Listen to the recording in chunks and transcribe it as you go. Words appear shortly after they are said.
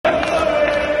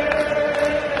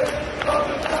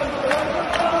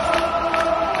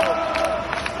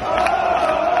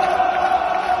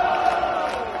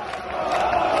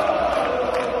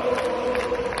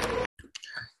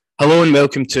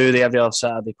Welcome to the Every Other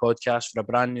Saturday podcast for a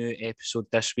brand new episode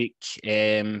this week.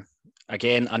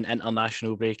 Again, an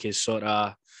international break is sort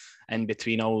of in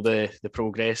between all the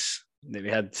progress that we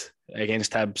had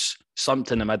against Hibs.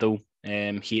 Something in the middle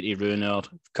here to ruin our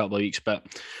couple of weeks, but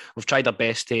we've tried our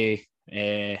best to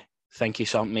think of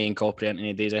something to incorporate into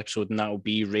today's episode, and that will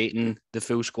be rating the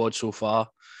full squad so far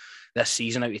this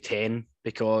season out of 10,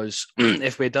 because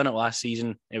if we'd done it last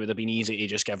season, it would have been easy to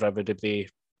just give everybody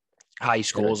high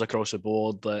scores across the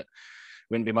board. That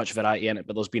wouldn't be much variety in it,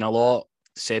 but there's been a lot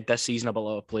said this season about a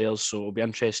lot of players, so it'll be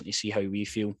interesting to see how we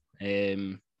feel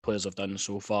players have done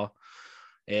so far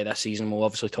this season. We'll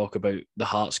obviously talk about the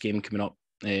Hearts game coming up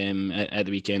at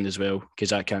the weekend as well, because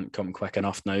that can't come quick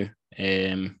enough now.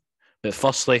 But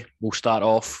firstly, we'll start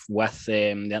off with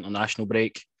the international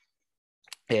break.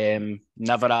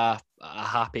 Never a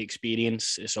happy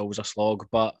experience. It's always a slog,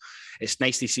 but it's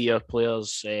nice to see our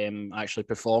players actually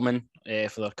performing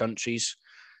for their countries.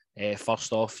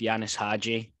 First off, Yanis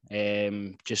Hadji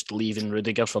just leaving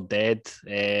Rudiger for dead,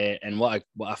 and what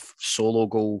a solo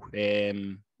goal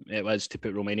it was to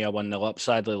put Romania 1-0 up,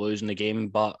 sadly losing the game,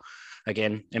 but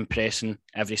again, impressing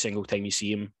every single time you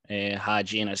see him,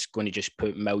 Hadji, and it's going to just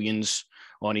put millions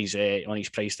on his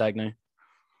price tag now.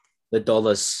 The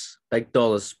dollars, big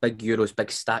euros,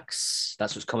 big stacks.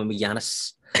 That's what's coming with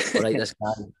Yanis. All right, this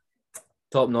guy,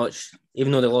 top notch.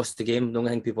 Even though they lost the game, the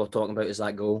only thing people are talking about is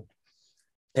that goal.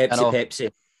 Pepsi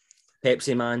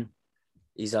man.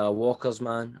 He's a Walker's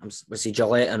man. Was he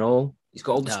Gillette and all? He's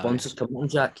got all the sponsors coming on,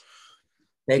 Jack.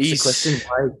 Next the question: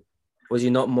 why was he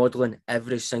not modelling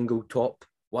every single top?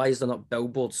 Why is there not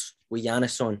billboards with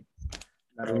Yanis on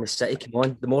in the city? Come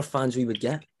on, the more fans we would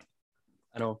get.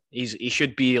 I know he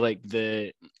should be like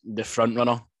the front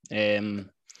runner,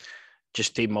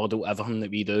 just to model everything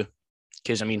that we do.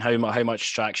 Because I mean, how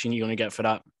much traction are you going to get for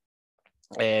that?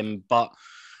 But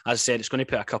as I said, it's going to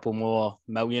put a couple more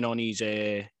million on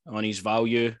his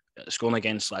value. It's going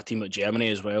against a team like Germany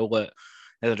as well. That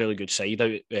had a really good side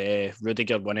out.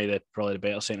 Rudiger, one of probably the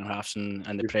better centre halves in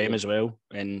the Prem as well,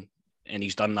 and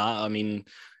he's done that. I mean,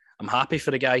 I'm happy for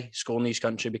the guy scoring his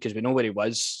country, because we know where he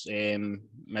was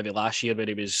maybe last year, where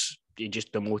he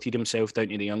just demoted himself down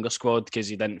to the younger squad because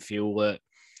he didn't feel that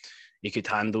he could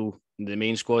handle the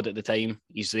main squad at the time.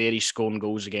 He's there, he's scoring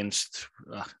goals against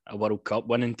a World Cup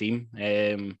winning team.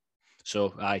 So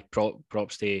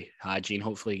props to Hadji, and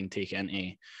hopefully he can take it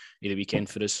into the weekend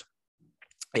for us.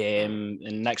 And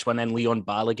next one then, Leon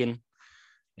Balogun.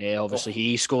 Obviously,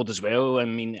 he scored as well. I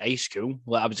mean, ice cool.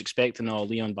 Well, I was expecting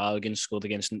Leon Balogun scored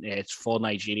against for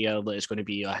Nigeria, that it's going to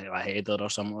be a header or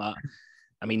something like that.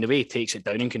 I mean, the way he takes it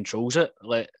down and controls it,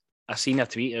 like I seen a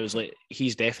tweet, it was like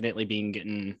he's definitely been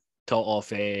getting taught off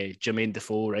Jermaine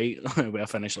Defoe, right? With a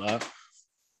finish like that.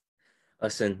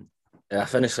 Listen, a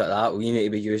finish like that, we need to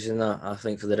be using that, I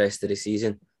think, for the rest of the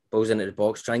season. Balls into the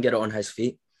box, try and get it on his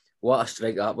feet. What a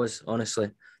strike that was,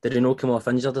 honestly. Did he not come off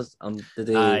injured? Did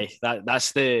he... Aye,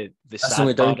 that's the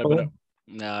sad part about it.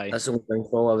 Aye. That's the only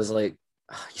downfall. I was like,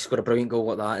 he scored a brilliant goal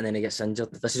like that and then he gets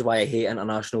injured. This is why I hate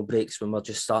international breaks, when we're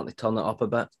just starting to turn it up a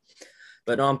bit.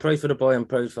 But no, I'm proud for the boy. I'm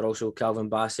proud for also Calvin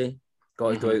Bassey.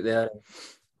 Got to go out there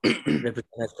and represent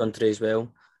his country as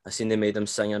well. I seen they made him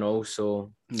sing and all,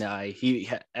 so... Aye, he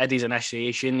had his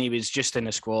initiation. He was just in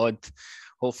the squad.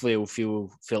 Hopefully he'll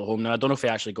feel at home now. I don't know if he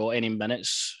actually got any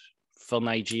minutes for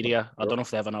Nigeria. I don't know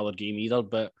if they have another game either,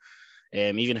 but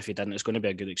even if he didn't, it's going to be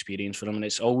a good experience for him. And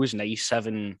it's always nice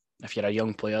having, if you're a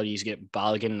young player, you get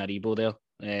Balogun and Aribo there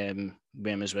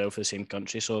with him as well for the same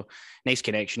country. So nice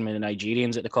connection with the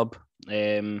Nigerians at the club.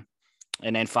 And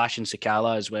then Fashion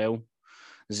Sakala as well.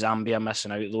 Zambia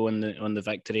missing out though on the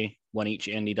victory. One each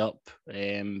ended up.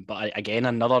 But again,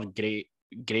 another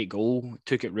great goal.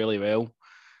 Took it really well.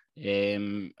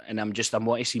 And I'm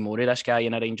wanting to see more of this guy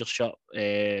in a Rangers shirt,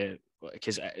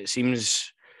 because it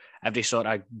seems every sort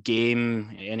of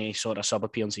game, any sort of sub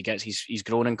appearance he gets, he's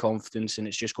grown in confidence, and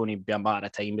it's just going to be a matter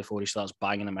of time before he starts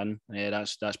banging them in.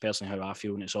 That's personally how I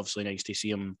feel, and it's obviously nice to see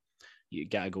him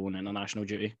get a goal in international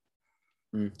duty.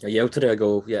 A Yelter a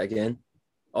goal yet again.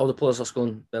 All the players are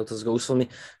scoring Belter's goals for me,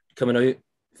 coming out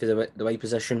for the wide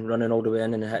position, running all the way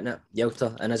in and hitting it.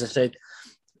 Yelter, and as I said,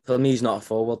 for me, he's not a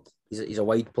forward. He's a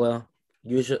wide player.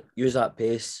 Use that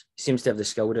pace. He seems to have the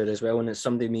skill there as well, and it's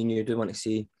somebody me and you do want to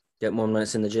see get more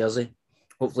minutes in the jersey.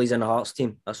 Hopefully he's in the Hearts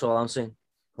team. That's all I'm saying.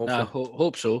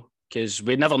 Hope so, because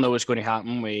we never know what's going to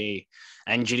happen with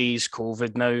injuries,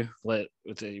 COVID now.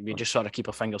 We just sort of keep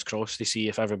our fingers crossed to see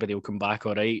if everybody will come back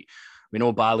all right. We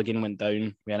know Balogun went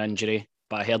down with an injury,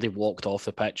 but I heard he walked off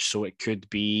the pitch, so it could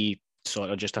be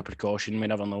sort of just a precaution. We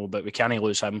never know, but we can't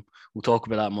lose him. We'll talk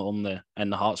about that more in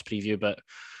the Hearts preview, but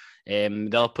The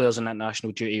other players on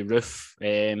international duty, Roof,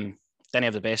 didn't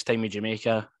have the best time with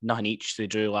Jamaica. Nothing each. They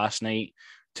drew last night.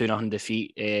 2-0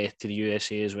 defeat to the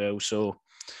USA as well. So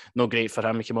not great for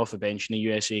him. He came off the bench in the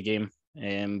USA game.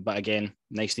 But again,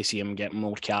 nice to see him get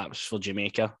more caps for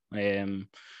Jamaica. And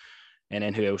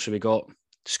then who else have we got?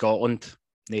 Scotland,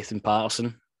 Nathan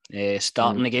Patterson,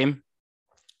 starting the game.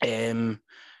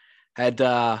 Had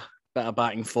a bit of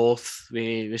back and forth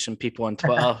with some people on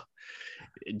Twitter.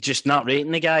 Just not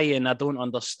rating the guy, and I don't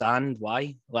understand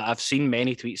why. Like, I've seen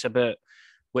many tweets about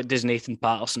what does Nathan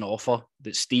Patterson offer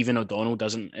that Stephen O'Donnell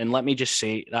doesn't. And let me just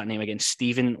say that name again,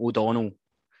 Stephen O'Donnell.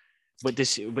 What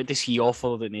does he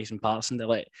offer that Nathan Patterson? They're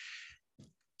like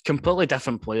completely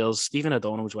different players. Stephen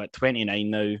O'Donnell's 29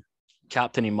 now,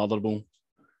 captain in Motherwell,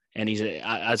 and he's,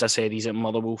 as I said, he's at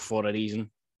Motherwell for a reason.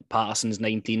 Patterson's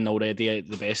 19 already,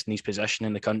 the best in his position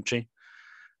in the country.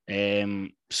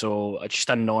 So it's just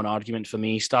a non-argument for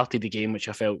me. Started the game, which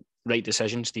I felt right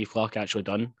decision. Steve Clarke actually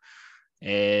done.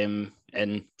 And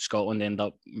Scotland end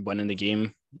up winning the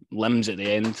game. Limbs at the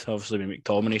end, obviously, when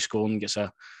McTominay scoring gets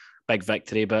a big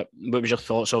victory. But what was your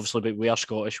thoughts? Obviously, but we are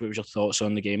Scottish. What was your thoughts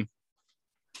on the game?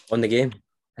 On the game,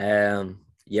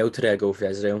 Yelter, I go for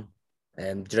Israel.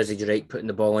 Drizzy Drake putting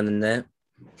the ball in the net.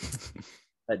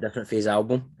 A different phase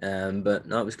album. But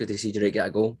no, it was good to see Drake get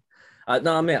a goal. I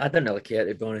didn't really care,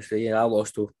 to be honest with you. I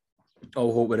lost all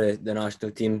hope with the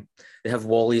national team. They have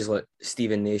Wallies like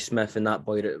Stephen Naismith and that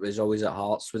boy that was always at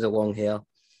Hearts with the long hair.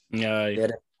 Yeah. They're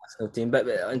the national team. But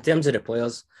in terms of the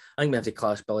players, I think we have to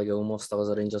class Billy Gilmore still as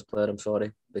a Rangers player, I'm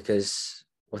sorry, because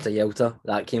what a Yelter.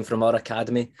 That came from our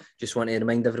academy. Just want to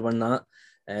remind everyone that.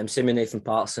 Same with Nathan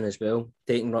Patterson as well,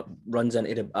 taking runs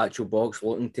into the actual box,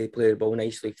 looking to play the ball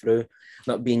nicely through,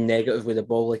 not being negative with the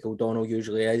ball like O'Donnell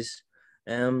usually is.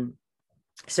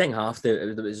 Second half,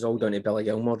 it was all down to Billy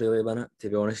Gilmore, really, wasn't it, to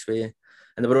be honest with you?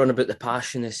 And they were on about the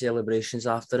passion, the celebrations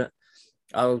after it.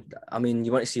 I mean,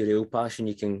 you want to see real passion,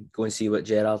 you can go and see what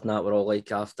Gerrard and that were all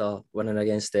like after winning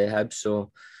against Hibs.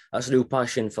 So that's real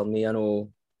passion for me. I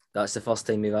know that's the first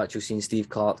time we've actually seen Steve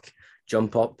Clarke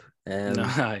jump up.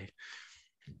 Aye.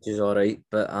 Which is all right,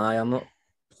 but I'm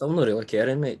still not really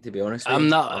caring, mate, to be honest with I'm you.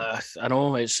 not. I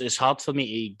know it's hard for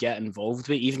me to get involved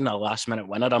with. Even a last minute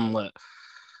winner, I'm like,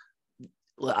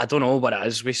 I don't know what it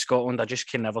is with Scotland. I just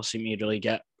can never seem to really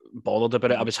get bothered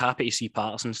about it. I was happy to see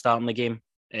Patterson starting the game,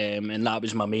 and that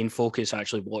was my main focus,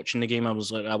 actually watching the game. I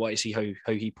was like, I want to see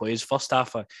how he plays. First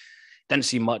half, I didn't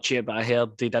see much of it, but I heard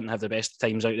he didn't have the best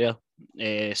times out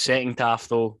there. Second half,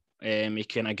 though, he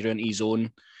kind of grew into his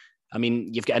own. I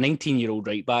mean, you've got a 19-year-old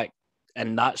right back,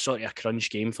 and that's sort of a crunch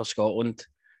game for Scotland.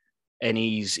 And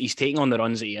he's taking on the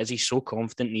runs that he is. He's so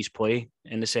confident in his play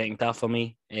in the second half for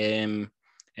me. And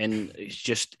it's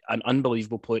just an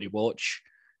unbelievable player to watch.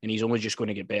 And he's only just going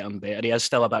to get better and better. He is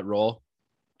still a bit raw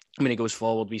when he goes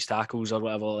forward with his tackles or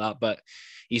whatever like that, but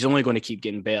he's only going to keep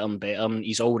getting better and better. And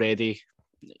he's already,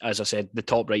 as I said, the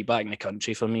top right back in the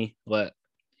country for me. Like,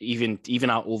 even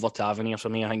at over Tavernier for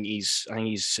me, I think he's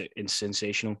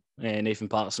sensational. Nathan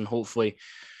Patterson hopefully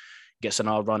gets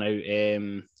another run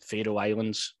out. Faroe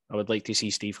Islands, I would like to see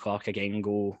Steve Clarke again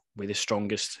go with the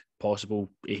strongest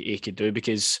possible he could do,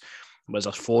 because there's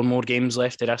 4 more games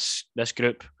left of this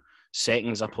group.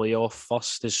 Second's a playoff,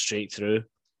 first is straight through,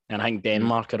 and I think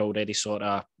Denmark are already sort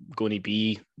of going to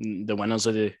be the winners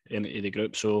of the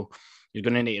group. So you're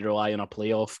going to need to rely on a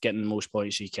playoff, getting the most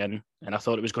points you can. And I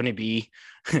thought it was going to be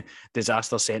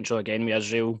disaster central again with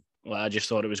Israel. Well, I just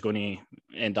thought it was going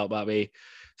to end up that way.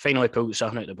 Finally pulled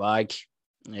something out the bag.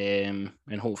 And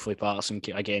hopefully Patterson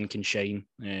can shine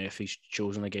if he's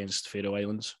chosen against Faroe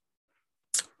Islands.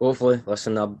 Hopefully.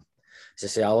 Listen, as I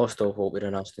say, I lost all hope with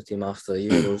the national team after the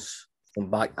Euros.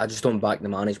 I just don't back the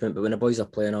management, but when the boys are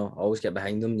playing, I always get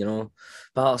behind them, you know.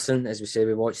 Patterson, as we say,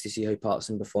 we watched to see how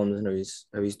Patterson performs and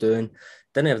how he's doing.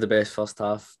 Didn't have the best first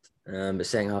half, but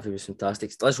second half he was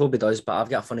fantastic. Let's hope he does, but I've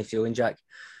got a funny feeling, Jack,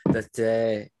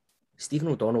 that Stephen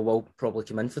O'Donnell will probably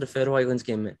come in for the Faroe Islands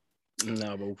game, mate.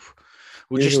 No,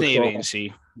 we'll just need to wait and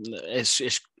see.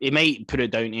 He might put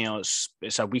it down to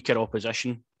it's a weaker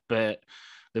opposition, but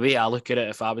the way I look at it,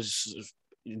 if I was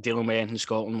dealing with anything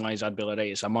Scotland-wise, I'd be like,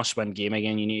 right, it's a must-win game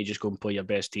again. You need to just go and play your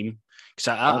best team. Because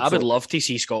I would love to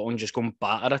see Scotland just go and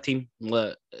batter a team.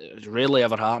 Like, it rarely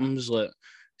ever happens. Like,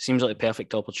 seems like a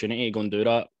perfect opportunity to go and do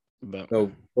that. But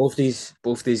well, both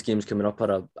these games coming up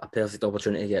are a perfect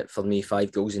opportunity to get, for me,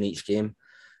 5 goals in each game.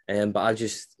 But I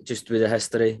just with the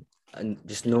history and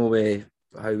just know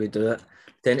how we do it,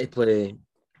 tend to play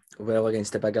well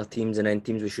against the bigger teams, and then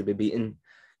teams we should be beating,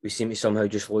 we seem to somehow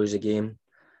just lose a game.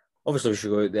 Obviously, we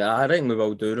should go out there. I think we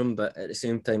will do them, but at the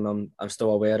same time, I'm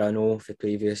still aware, I know for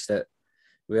previous, that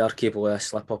we are capable of a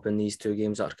slip up in these 2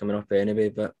 games that are coming up anyway.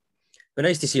 But it'd be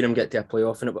nice to see them get to a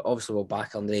playoff, and it obviously we'll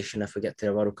back our nation if we get to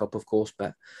a World Cup, of course.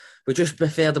 But we just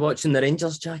preferred watching the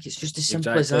Rangers, Jack. It's just as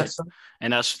simple as that. Son.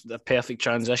 And that's the perfect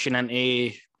transition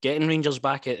into getting Rangers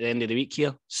back at the end of the week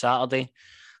here, Saturday.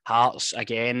 Hearts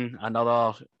again,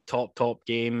 another top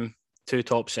game, 2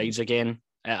 top sides again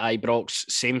at Ibrox.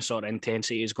 Same sort of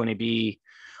intensity is going to be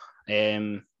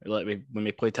when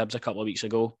we played Hibs a couple of weeks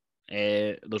ago.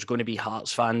 There's going to be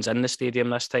Hearts fans in the stadium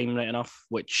this time, right enough,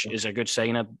 which is a good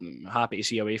sign. I'm happy to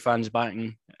see away fans back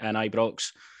in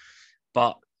Ibrox.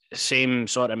 But same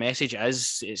sort of message it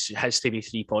has to be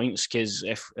 3 points, because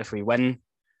if we win,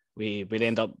 we'd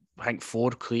end up, I think,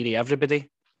 4 clear of everybody,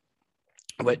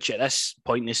 which at this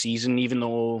point in the season, even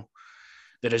though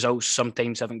the results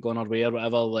sometimes haven't gone our way or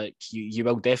whatever, like you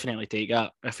will definitely take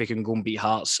that if we can go and beat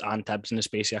Hearts and Hibs in the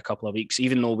space of a couple of weeks,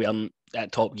 even though we aren't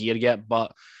at top gear yet.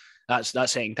 But that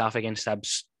second half against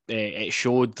Hibs, it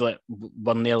showed that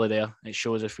we're nearly there. It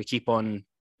shows if we keep on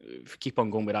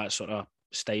going with that sort of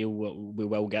style, we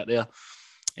will get there.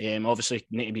 Obviously,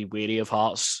 need to be wary of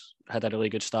Hearts. Had a really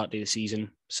good start to the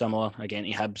season, similar again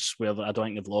to Hibs, where I don't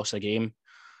think they've lost a game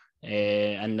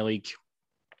in the league.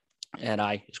 And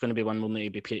it's going to be one we'll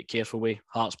need to be careful with.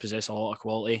 Hearts possess a lot of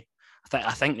quality.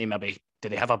 I think they maybe, do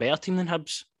they have a better team than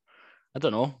Hibs? I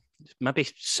don't know. Maybe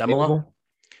similar.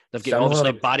 They've got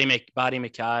obviously Barry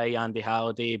Mackay, Andy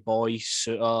Halliday, Boyce,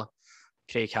 Suter,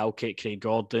 Craig Halkett, Craig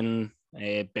Gordon,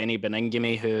 Benny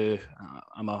Beningame, who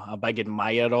I'm a big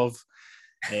admirer of.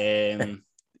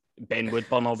 Ben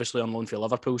Woodburn, obviously on loan for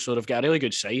Liverpool, so they've got a really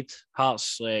good side.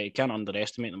 Hearts, can't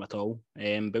underestimate them at all.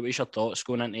 But what's your thoughts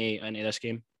going into this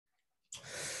game?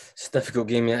 It's a difficult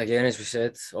game yet again, as we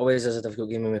said. Always is a difficult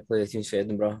game when we play the teams for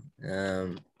Edinburgh.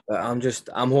 But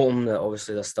I'm hoping that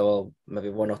obviously there's still maybe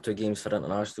 1 or 2 games for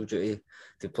international duty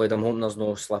to play. I'm hoping there's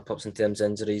no slip-ups in terms of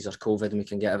injuries or COVID, and we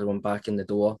can get everyone back in the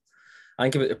door. I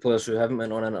think about the players who haven't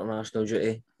been on international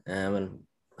duty, and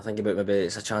I think about maybe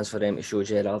it's a chance for them to show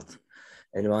Gerrard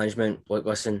and the management, like,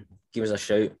 listen, give us a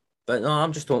shout. But no,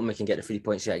 I'm just hoping we can get the 3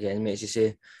 points yet again, mate. As you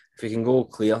say, if we can go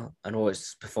clear, I know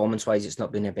it's performance-wise it's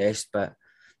not been the best, but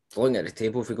looking at the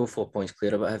table, if we go 4 points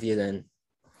clear of what have you, then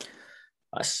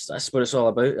that's what it's all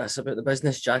about. That's about the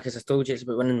business, Jack. As I told you, it's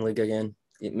about winning the league again,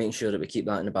 making sure that we keep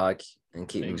that in the bag and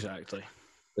keep exactly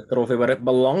the trophy where it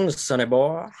belongs, sonny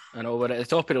boy. I know, we're at the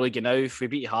top of the league now. If we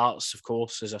beat Hearts, of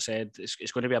course, as I said,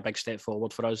 it's going to be a big step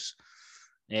forward for us.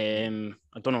 I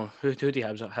don't know, who do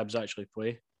Hibs actually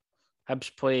play?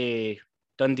 Hibs play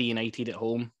Dundee United at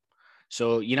home,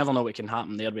 so you never know what can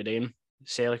happen there with them.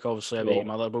 Celtic obviously away at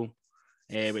Motherwell,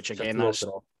 which again, that's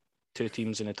 2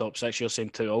 teams in the top 6. You're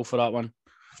saying 2-2 for that one?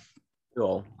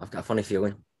 2-2. I've got a funny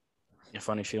feeling. A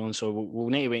funny feeling, so we'll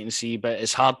need to wait and see, but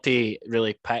it's hard to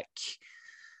really pick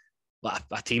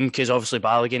a team, because obviously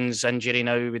Balogun's injury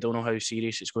now, we don't know how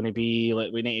serious it's going to be.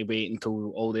 Like, we need to wait until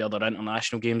all the other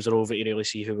international games are over to really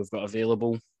see who we've got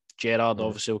available. Gerrard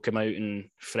obviously will come out on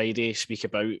Friday, speak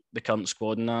about the current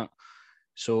squad and that,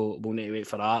 so we'll need to wait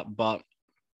for that. But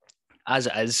as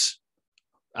it is,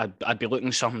 I'd be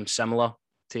looking something similar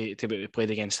to what we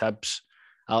played against Hibs.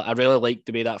 I really liked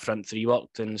the way that front 3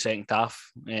 worked in the second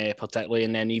half, particularly,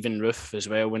 and then even Roof as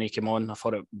well when he came on. I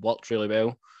thought it worked really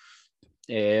well.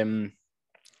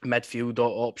 Midfield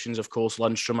options, of course,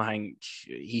 Lundstrom, I think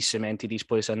he cemented his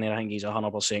place in there. I think he's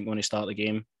 100% going to start the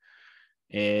game.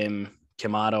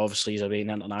 Kamara obviously is away in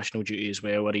international duty as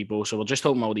well, Aribo. So we're just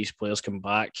hoping all these players come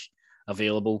back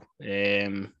available,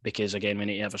 because again, we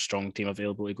need to have a strong team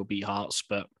available to go beat Hearts.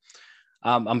 But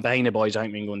I'm behind the boys. I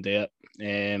think we can go and do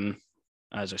it.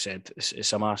 As I said,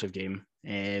 it's a massive game,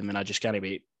 and I just can't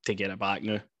wait to get it back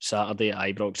now. Saturday at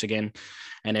Ibrox again,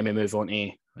 and then we move on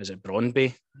to, is it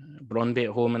Brøndby at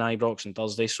home in Ibrox on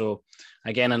Thursday. So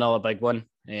again, another big one,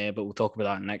 but we'll talk about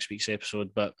that in next week's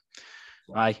episode. But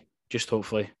just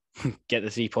hopefully get the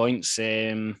 3 points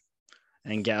and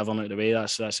get everyone out of the way.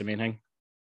 That's the main thing.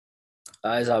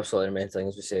 That is absolutely the main thing,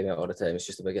 as we say all the time. It's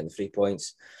just about getting the 3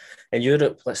 points. In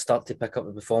Europe, let's start to pick up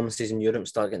the performances in Europe and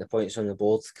start getting the points on the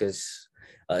board, because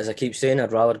as I keep saying,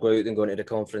 I'd rather go out than go into the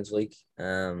Conference League.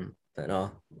 But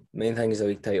no, main thing is the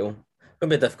league title. It'll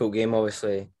be a difficult game,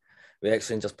 obviously. With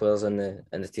ex-Rangers players in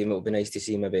the team, it'll be nice to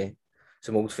see maybe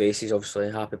some old faces,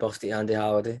 obviously. Happy birthday, Andy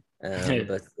Halliday.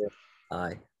 But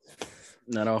aye.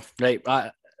 No. Right,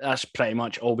 that's pretty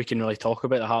much all we can really talk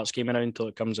about the Hearts game around until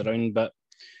it comes around. But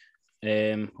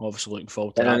obviously looking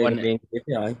forward to that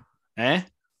one.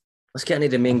 Let's get into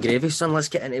the main gravy, son. Let's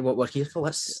get into what we're here for.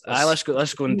 Let's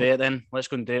go and do it then. Let's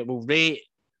go and do it. We'll rate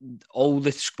all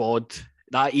the squad.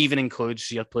 That even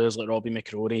includes your players like Robbie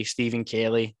McCrory, Stephen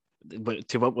Kelly,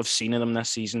 to what we've seen of them this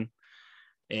season.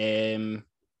 and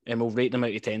we'll rate them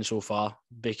out of 10 so far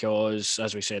because,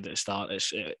 as we said at the start,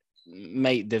 it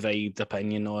might divide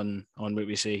opinion on what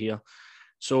we say here.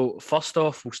 So first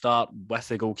off, we'll start with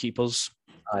the goalkeepers.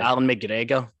 Aye. Alan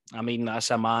McGregor, I mean, that's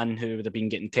a man who would have been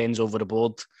getting 10s over the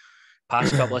board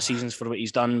past couple of seasons for what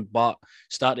he's done, but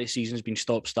start of the season's been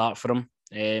stop-start for him.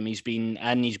 He's been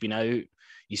in, he's been out.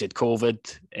 He's had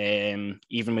COVID.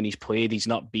 Even when he's played, he's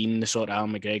not been the sort of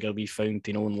Alan McGregor we found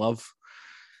to know and love.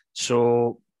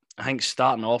 So I think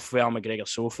starting off with Alan McGregor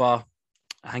so far,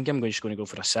 I think I'm just going to go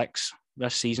for a 6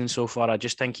 this season so far. I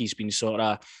just think he's been sort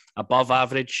of above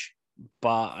average,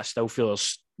 but I still feel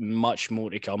there's much more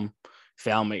to come for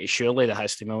Alan McGregor. Surely there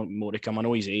has to be more to come. I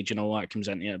know his age and all that comes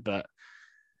into it, but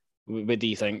what do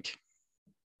you think?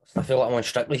 I feel like I'm on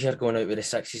Strictly here, going out with the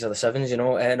 6s or the 7s, you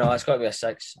know. No, it's got to be a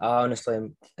 6. I honestly,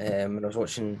 when I was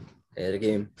watching the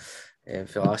game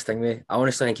for the last thing, I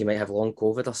honestly think he might have long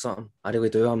COVID or something. I really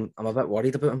do. I'm a bit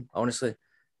worried about him, honestly.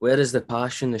 Where is the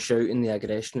passion, the shouting, the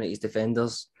aggression at his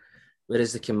defenders? Where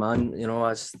is the command? You know,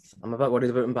 I'm a bit worried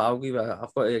about him, but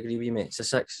I've got to agree with you, mate. It's a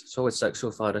 6, solid 6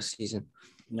 so far this season.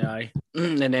 Aye.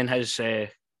 And then his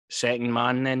second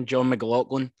man, then John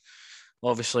McLaughlin,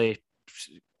 obviously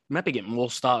maybe get more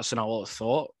starts than a lot of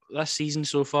thought this season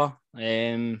so far.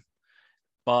 But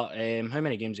how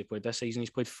many games he played this season? He's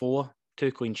played 4,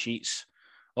 2 clean sheets.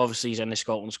 Obviously, he's in the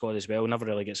Scotland squad as well. Never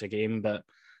really gets a game, but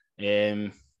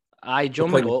John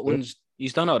McLaughlin's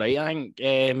he's done all right. I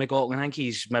think McLaughlin. I think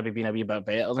he's maybe been a wee bit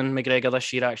better than McGregor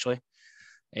this year, actually.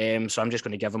 So I'm just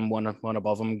going to give him one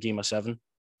above him. Game of 7.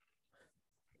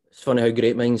 It's funny how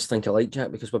great minds think alike,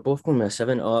 Jack, because we're both going with a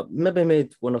 7. Maybe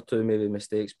made 1 or 2 maybe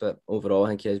mistakes, but overall, I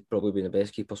think he has probably been the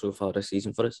best keeper so far this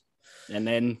season for us. And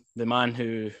then the man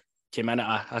who came in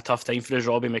at a tough time for us,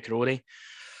 Robbie McCrory.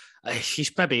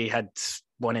 He's maybe had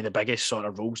one of the biggest sort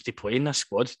of roles to play in this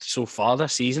squad so far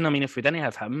this season. I mean, if we didn't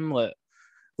have him, what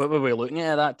were we looking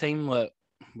at that time?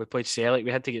 We played Celtic,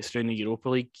 we had to get through in the Europa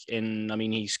League, and I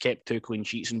mean, he's kept 2 clean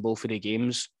sheets in both of the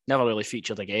games. Never really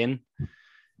featured again.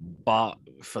 But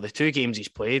for the 2 games he's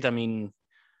played, I mean,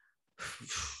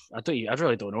 I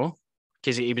really don't know,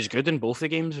 because he was good in both the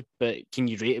games. But can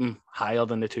you rate him higher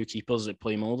than the 2 keepers that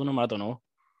play more than him? I don't know.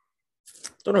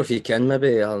 Don't know if you can.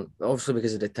 Maybe obviously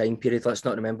because of the time period. Let's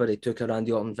not remember he took a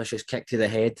Randy Orton vicious kick to the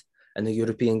head in the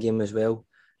European game as well.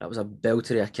 That was a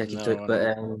belter of a kick he took.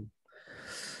 But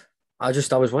I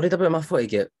was worried about him. I thought he'd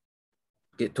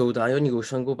get told, on you go,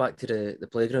 son, go back to the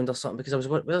playground or something, because I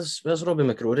was where's Robbie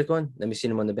McCrory going? Then we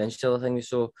seen him on the bench the other thing.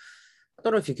 So I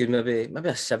don't know if you could maybe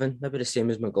a 7, maybe the same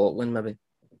as McLaughlin, maybe.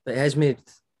 But he has made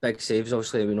big saves,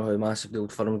 obviously. We know how massive the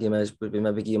Old Firm game is, but we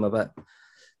maybe give him a bit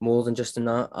more than just in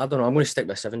that. I don't know. I'm going to stick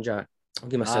with 7, Jack. I'll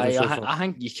give him a 7 so far. I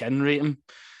think you can rate him.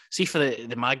 See, for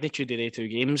the magnitude of the 2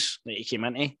 games that he came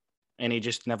into, and he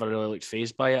just never really looked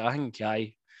fazed by it. I think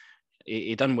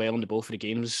he done well in both of the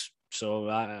games. So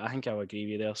I think I'll agree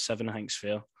with you there. 7, I think, is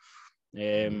fair.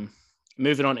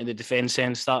 Moving on to the defence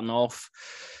end, starting off,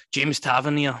 James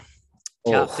Tavernier,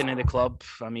 captain of the club.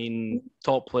 I mean,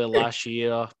 top player last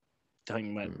year. I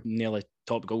think nearly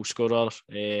top goal scorer.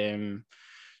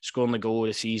 Scoring the goal of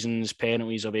the seasons,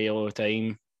 penalties away all the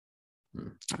time.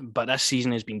 But this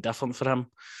season has been different for him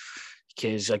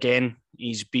because, again,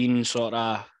 he's been sort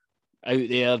of out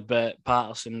there, but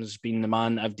Patterson's been the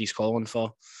man everybody's calling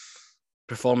for.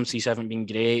 Performances haven't been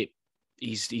great.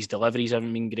 His deliveries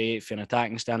haven't been great from an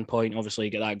attacking standpoint. Obviously,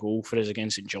 he got that goal for us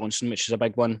against St Johnstone, which is a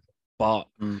big one. But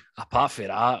apart from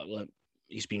that,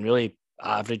 he's been really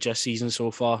average this season so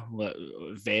far.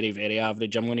 Very, very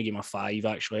average. I'm going to give him a 5,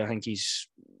 actually. I think he's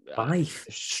 5?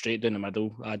 Straight down the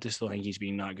middle. I just don't think he's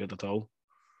been that good at all.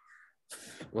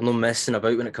 We're not messing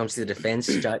about when it comes to the defence,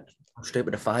 Jack. I'm straight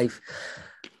with a 5.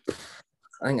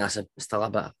 I think that's still a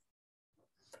bit.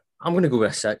 I'm going to go with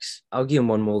a 6. I'll give him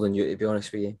 1 more than you, to be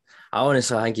honest with you. I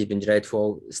think he's been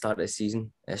dreadful at the start of the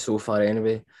season, so far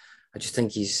anyway. I just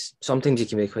think sometimes he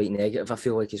can be quite negative, I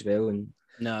feel like, as well. And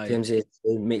sometimes he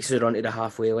makes it run to the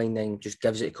halfway line, then just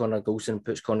gives it to Connor Goulson and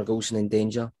puts Connor Goulson in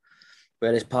danger.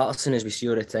 Whereas Patterson, as we see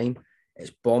all the time, is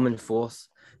bombing forth.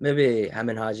 Maybe him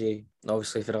and Hadji,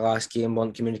 obviously, for the last game,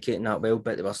 weren't communicating that well,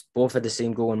 but they were both had the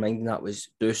same goal in mind, and that was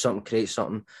do something, create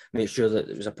something, make sure that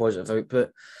it was a positive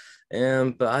output.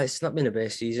 But it's not been the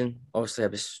best season. Obviously,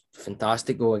 it was a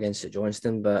fantastic goal against St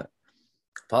Johnstone, but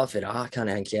apart from that, I can't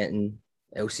think anything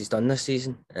else he's done this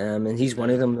season. And he's one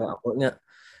of them that I'm looking at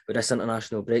with this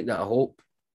international break that I hope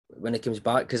when he comes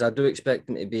back, because I do expect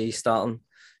him to be starting.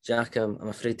 Jack, I'm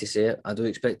afraid to say it. I do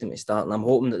expect him to start, and I'm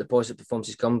hoping that the positive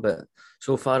performances come, but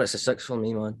so far it's a 6 for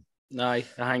me, man. I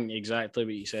think exactly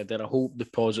what you said there. I hope the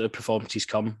positive performances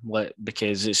come,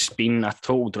 because it's been a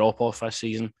total drop-off this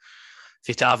season.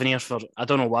 for Tavernier for, I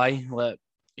don't know why, like,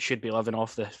 he should be living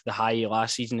off the high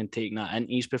last season and taking that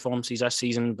into his performances this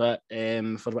season, but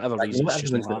for whatever reason, it's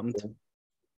just not happened.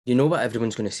 You know what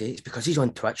everyone's going to say? It's because he's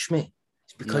on Twitch, mate.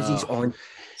 It's because he's on.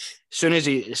 As soon as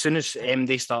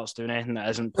MD starts doing anything that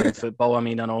isn't playing football, I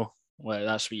mean, I know, well,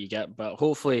 that's what you get. But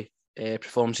hopefully,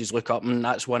 performances look up, and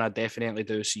that's one I definitely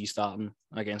do see starting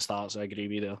against Hearts. I agree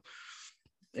with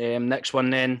you. Next one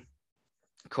then,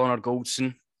 Connor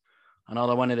Goldson,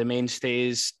 another one of the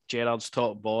mainstays, Gerrard's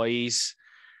top boys.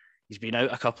 He's been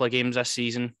out a couple of games this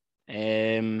season,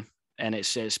 and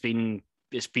it's been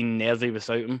nervy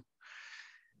without him.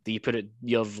 Do you put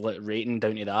your rating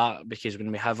down to that? Because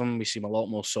when we have him, we seem a lot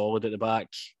more solid at the back.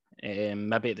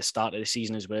 Maybe at the start of the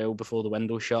season as well, before the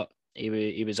window shut,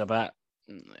 he was a bit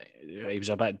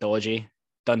dodgy.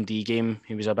 Dundee game,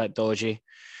 he was a bit dodgy.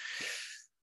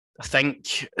 I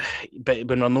think, but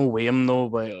when we're no way him though,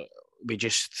 we're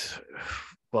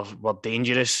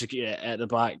dangerous at the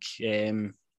back.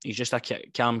 He's just a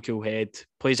calm, cool head.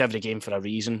 Plays every game for a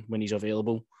reason when he's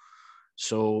available.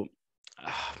 So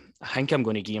I think I'm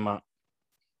going to give him a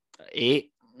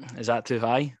 8. Is that too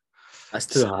high? That's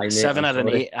too high, mate. 7 or an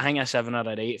 8. I think a 7 or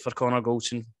an 8 for Connor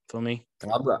Goldson for me.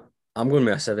 I'm going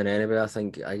with a 7 anyway. I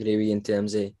think I agree with you in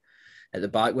terms of at the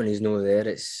back when he's not there,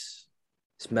 it's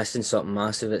missing something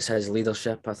massive. It's his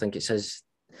leadership. I think it's his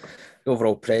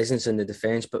overall presence in the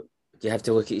defence, but you have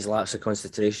to look at his lapse of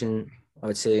concentration, I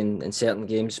would say, in certain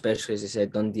games, especially, as I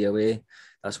said, Dundee away.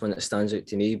 That's when it stands out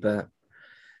to me. But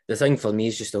the thing for me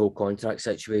is just the whole contract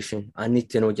situation. I need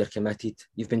to know you're committed.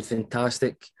 You've been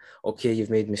fantastic. Okay, you've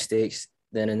made mistakes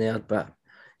then and there, but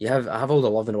I have all the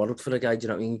love in the world for the guy, do you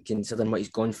know what I mean? Considering what he's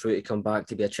gone through to come back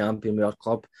to be a champion with our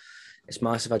club. It's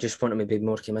massive. I just want him to be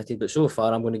more committed. But so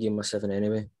far, I'm going to give him a 7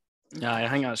 anyway. Yeah, I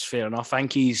think that's fair enough. I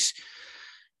think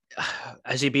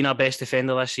has he been our best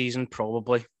defender this season?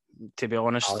 Probably, to be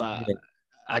honest.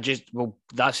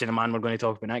 That's the man we're going to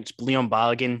talk about next. Leon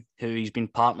Balogun, who he's been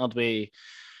partnered with.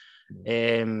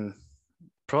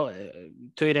 Probably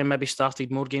two of them maybe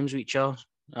started more games with each other.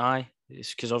 Aye,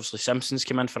 it's because obviously Simpsons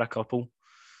came in for a couple.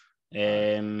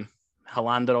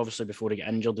 Hollander, obviously before he got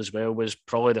injured as well, was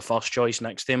probably the first choice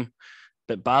next to him.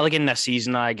 But Balogun this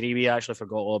season, I agree with you. I actually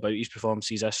forgot all about his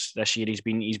performances this year. He's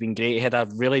been great. He had a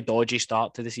really dodgy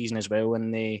start to the season as well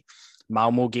in the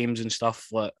Malmo games and stuff.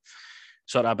 Like,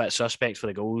 sort of a bit suspect for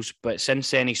the goals. But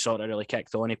since then, he's sort of really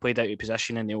kicked on. He played out of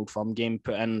position in the Old Firm game,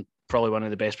 put in probably one of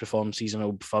the best performances in an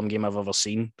Old Firm game I've ever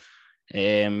seen.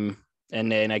 And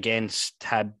then against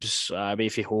Hibs, away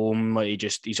from home,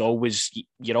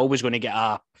 you're always going to get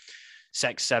a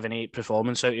 6, 7, 8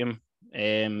 performance out of him.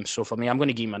 So for me, I'm going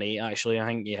to give him an 8, actually. I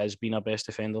think he has been our best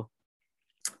defender.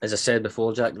 As I said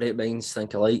before, Jack, great minds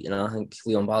think alike. I think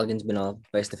Leon Balogun's been our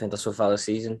best defender so far this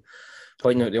season.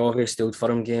 Pointing out the obvious, the Old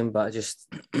Firm game, but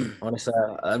honestly,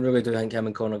 I really do think him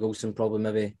and Connor Goldson probably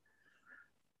maybe.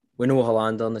 We know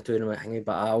Hollander in the tournament,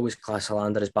 but I always class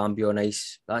Hollander as Bambi on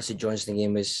ice. That's the Johnston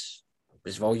game was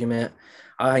volume, mate.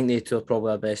 I think they two are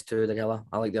probably our best two together.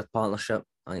 I like their partnership.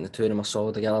 I think the two of them are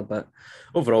solid together, but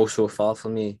overall so far for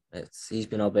me, he's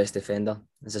been our best defender.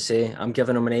 As I say, I'm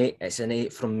giving him an 8. It's an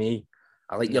 8 from me.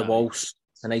 I like your waltz.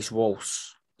 It's a nice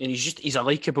waltz. And he's a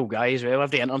likeable guy as well.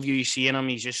 Every interview you see in him,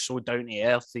 he's just so down to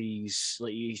earth. He's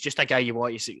just a guy you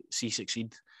want to see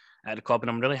succeed at the club, and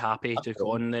I'm really happy he took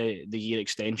on the year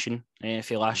extension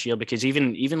for last year, because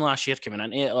even last year coming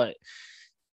into it, like,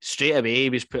 straight away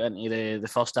he was put into the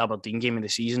first Aberdeen game of the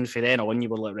season. For then on, you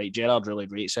were like, right, Gerrard really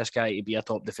rates this guy to be a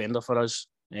top defender for us.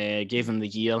 Gave him the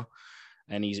year,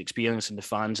 and he's experiencing the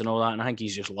fans and all that, and I think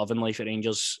he's just loving life at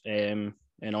Rangers. And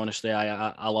honestly,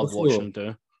 I love watching him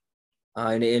too.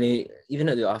 And he, even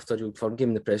at the after the Old Firm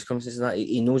game, the press conferences and that,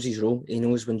 he knows his role. He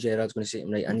knows when Gerrard's going to say to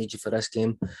him, right, I need you for this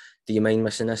game. Do you mind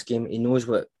missing this game? He knows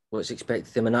what's expected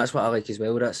of him, and that's what I like as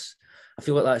well. I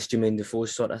feel like that's Jermaine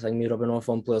Defoe's sort of thing, me rubbing off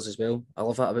on players as well. I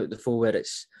love that about Defoe, where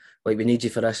it's like, we need you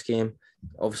for this game.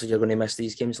 Obviously, you're going to miss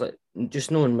these games. Like,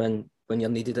 just knowing when you're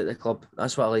needed at the club.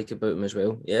 That's what I like about him as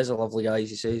well. He is a lovely guy,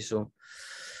 as you say, so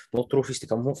more trophies to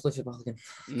come, hopefully, for Balogun.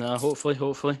 No,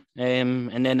 hopefully.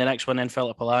 And then the next one, then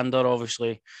Philip Hollander,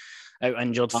 obviously out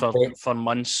injured for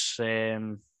months.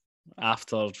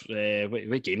 After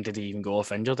what game did he even go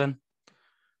off injured in?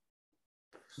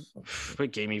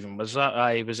 What game even was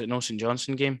that? Was it no St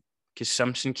Johnstone game? Because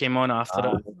Simpson came on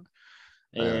after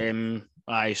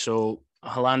it. So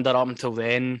Hollander up until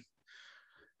then,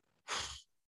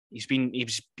 he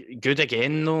was good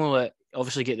again though. Like,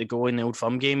 obviously get the goal in the Old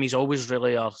Firm game. He's always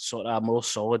really a sort of a more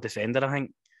solid defender, I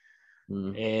think.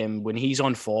 When he's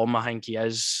on form, I think he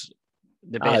is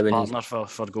the best partner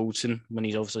for Goldson when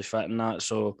he's obviously fit in that.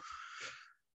 So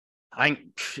I think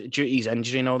due to his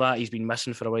injury and all that, he's been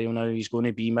missing for a while now. He's going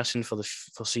to be missing for the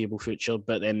foreseeable future.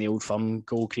 But then the Old Firm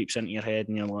goal creeps into your head,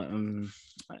 and you're like,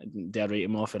 dare write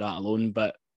him off for that alone.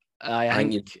 But I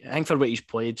think for what he's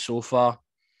played so far,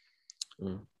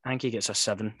 I think he gets a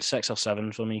 7, 6 or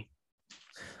 7 for me.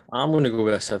 I'm going to go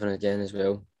with a 7 again as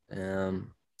well. I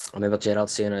remember Gerrard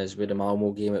saying it was with the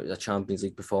Malmo game, it was a Champions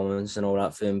League performance and all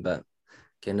that for him, but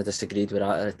kind of disagreed with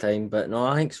that at the time. But no,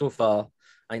 I think so far,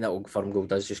 I think that Old Firm goal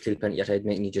does just creep into your head,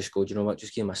 making you just go, do you know what,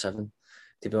 just give him a 7,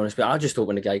 to be honest. But I just hope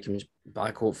when the guy comes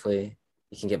back, hopefully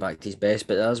he can get back to his best.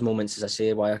 But there's moments, as I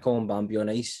say, why I call him Bambi on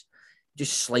ice, he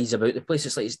just slides about the place.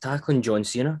 It's like he's tackling John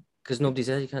Cena, because nobody's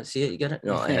there, you can't see it, you get it?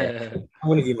 No, I'm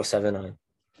going to give him a 7.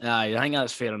 I think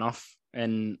that's fair enough.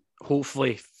 And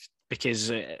hopefully,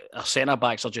 because our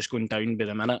centre-backs are just going down by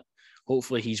the minute,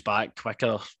 hopefully he's back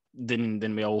quicker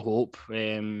than we all hope.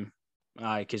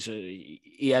 Because he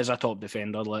is a top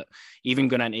defender. Like, even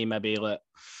going into maybe like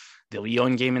the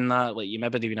Leon game and that, like, you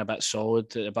maybe been a bit solid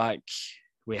at the back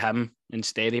with him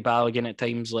instead of Balogun at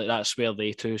times. Like, that's where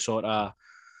they two sort of,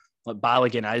 like,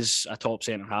 Balogun is a top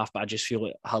centre half, but I just feel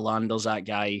like Hollander's that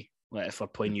guy. Like, if we're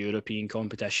playing European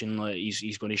competition, like,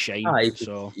 he's going to shine.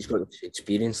 He's got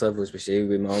experience level, as we say,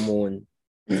 with Malmo and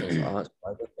things like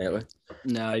that.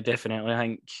 No, definitely. I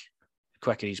think the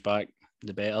quicker he's back,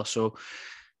 the better. So,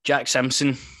 Jack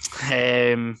Simpson,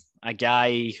 a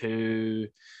guy who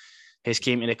has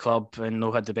came to the club and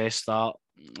not had the best start.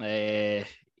 I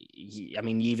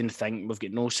mean, you even think we've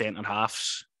got no centre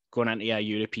halves going into a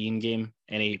European game,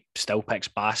 and he still picks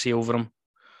Bassey over him.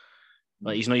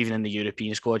 Like, he's not even in the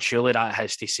European squad. Surely that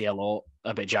has to say a lot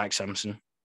about Jack Simpson.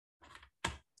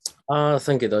 I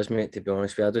think it does, mate, to be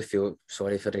honest with you. I do feel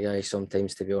sorry for the guy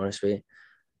sometimes, to be honest with you.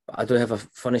 But I do have a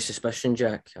funny suspicion,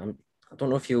 Jack. I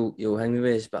don't know if you'll hang me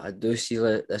with this, but I do see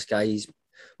that this guy is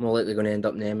more likely going to end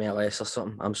up in the MLS or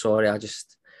something. I'm sorry, as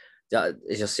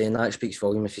you're saying that, it speaks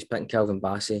volume if he's picking Calvin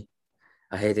Bassey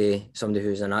ahead of somebody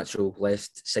who's a natural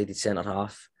left-sided centre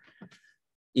half.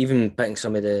 Even picking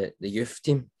some of the youth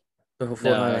team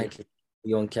before that, I think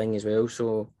Leon King as well.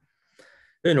 So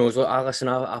who knows? Look, I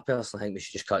personally think we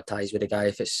should just cut ties with the guy.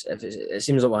 If it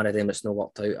seems like one of them that's not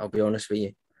worked out, I'll be honest with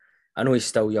you. I know he's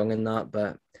still young in that,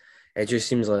 but it just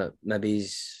seems like maybe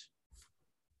it's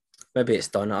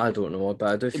done. I don't know,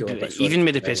 but I do feel even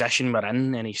with the position we're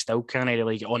in, and he's still kind of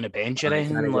like on the bench or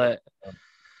anything.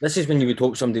 This is when you would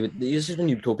hope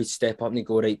he'd step up and he'd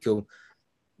go, right, cool,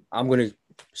 I'm going to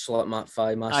slot Matt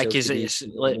 5 myself. Because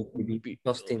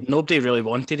nobody really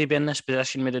wanted to be in this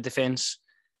position with the defence,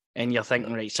 and you're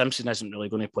thinking, right, Simpson isn't really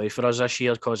going to play for us this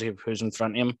year because of who's in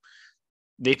front of him.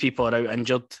 They people are out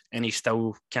injured, and he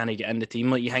still can't get in the team.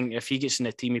 Like, you think if he gets in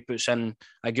the team, he puts in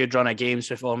a good run of games,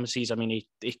 performances. I mean,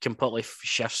 he completely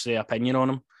shifts the opinion on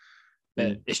him.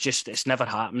 But it's never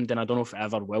happened, and I don't know if it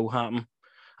ever will happen.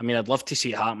 I mean, I'd love to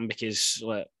see it happen because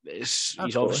he's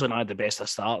obviously not had the best of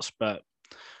starts, but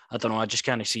I don't know. I just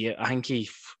can't see it. I think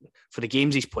for the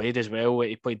games he's played as well,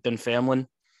 he played Dunfermline.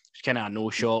 It's kind of a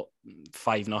no-shot,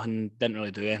 5-0, didn't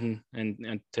really do anything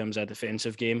in terms of a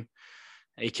defensive game.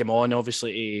 He came on,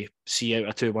 obviously, to see out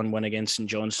a 2-1 win against St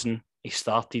Johnstone. He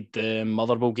started the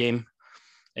Motherwell game,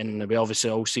 and we obviously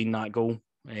all seen that goal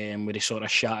where he sort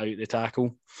of shot out the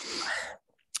tackle.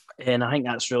 And I think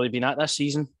that's really been it this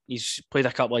season. He's played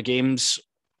a couple of games,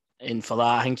 and for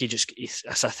that, I think it's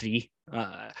a 3.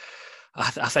 I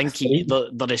think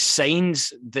there is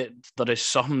signs that there is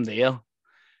something there.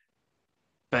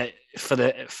 But for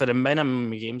the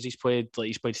minimum games he's played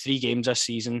 3 games this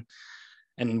season,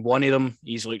 and one of them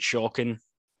he's looked shocking,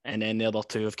 and then the other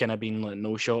 2 have kind of been like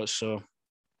no shots. So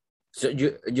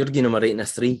you're giving him a rating of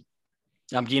 3?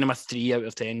 I'm giving him a 3 out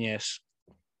of 10. Yes.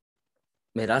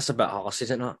 Mate, that's a bit harsh,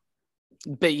 isn't it?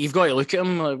 But you've got to look at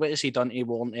him. Like, what has he done to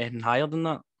warrant anything higher than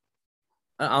that?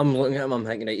 I'm looking at him. I'm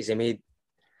thinking, right, he's made.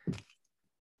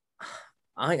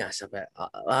 I think that's a bit.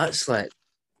 That's like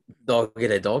dog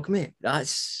get a dog, mate.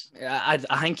 That's. I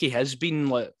think he has been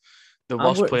like the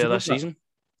worst player this season.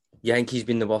 You think he's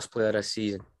been the worst player this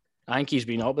season? I think he's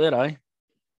been up there, aye.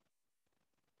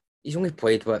 He's only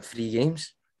played, 3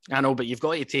 games? I know, but you've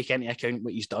got to take into account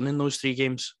what he's done in those 3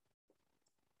 games.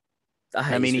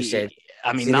 I mean,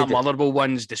 that Motherwell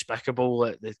one's despicable.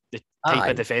 The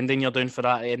type of defending you're doing for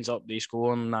that ends up they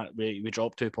scoring that we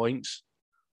drop 2 points.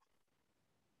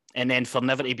 And then for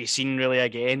never to be seen really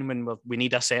again when we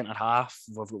need a centre half,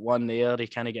 we've got one there, he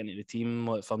can't get into the team.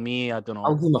 Like, for me, I don't know.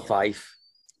 I'll give him a 5.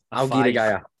 I'll give the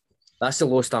guy that's the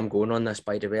lowest I'm going on this,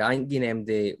 by the way. I ain't giving him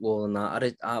the lower than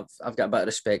that. I've got a bit of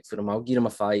respect for him. I'll give him a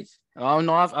 5. Oh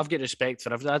no, I've got respect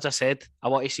for him. As I said, I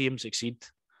want to see him succeed.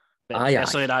 But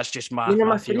personally, that's just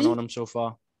my feeling on him so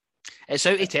far. It's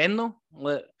out of 10 though.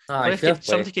 Like, Aye, fair play.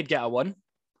 somebody could get a 1.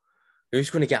 Who's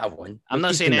going to get a 1? I'm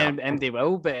not saying MD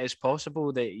will, but it's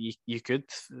possible that you could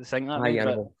think that way.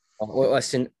 But... Well,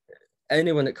 listen,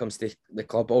 anyone that comes to the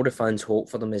club, all the fans hope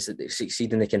for them is that they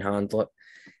succeed and they can handle it.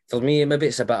 For me, maybe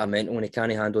it's a bit of mental when he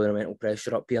can't handle the mental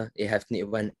pressure up here. You have to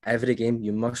win every game.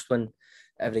 You must win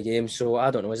every game. So I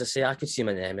don't know. As I say, I could see him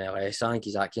in the MLS. I think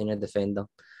he's that kind of defender.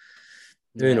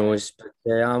 Who knows?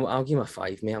 But I'll give him a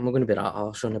 5, mate. I'm not going to be that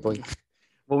harsh on the boy.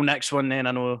 Well, next one then,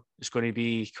 I know it's going to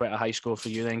be quite a high score for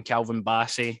you then. Calvin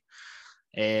Bassey.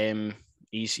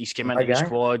 He's came into the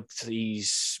squad.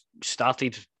 He's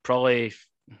started probably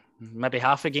maybe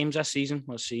half the games this season.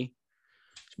 Let's see.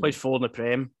 He's played 4 in the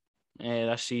Prem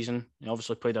this season. He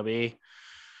obviously played away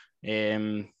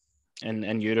in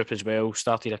Europe as well.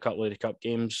 Started a couple of the cup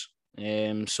games.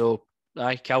 So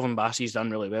Calvin Bassey's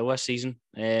done really well this season.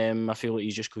 I feel like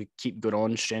he's just going to keep going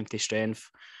on strength to strength.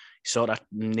 He's sort of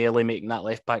nearly making that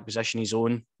left back position his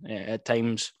own at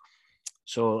times.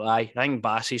 So I think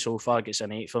Bassey so far gets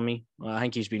an 8 for me. I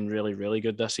think he's been really, really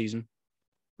good this season.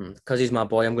 Because he's my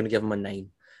boy, I'm going to give him a 9.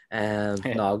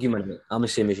 No, I'll give him an 8. I'm the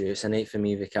same as you. It's an 8 for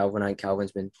me with Calvin. I think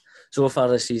Calvin's been, so far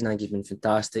this season, I think he's been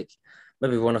fantastic.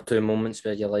 Maybe 1 or 2 moments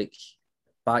where you're like,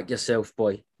 back yourself,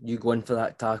 boy. You go in for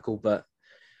that tackle. But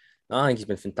I think he's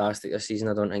been fantastic this season.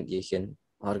 I don't think you can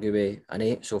argue with an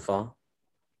 8 so far.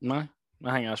 No,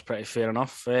 I think that's pretty fair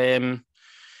enough.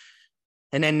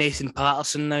 And then Nathan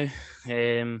Patterson now,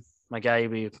 my guy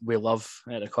we love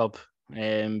at the club,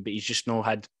 but he's just not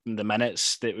had the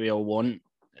minutes that we all want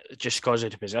just because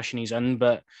of the position he's in.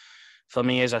 But for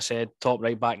me, as I said, top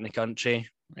right back in the country.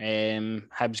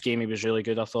 Hibs game, he was really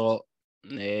good, I thought.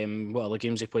 What other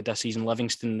games he played this season?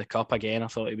 Livingston, the Cup again, I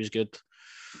thought he was good.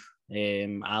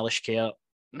 Alishkert,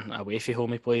 away from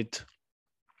home he played.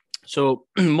 So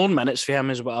more minutes for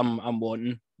him is what I'm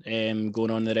wanting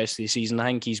going on the rest of the season. I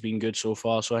think he's been good so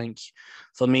far. So I think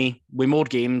for me, with more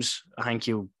games, I think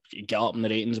he'll get up in the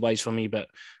ratings wise for me. But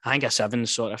I think a 7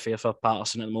 is sort of fair for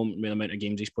Patterson at the moment with the amount of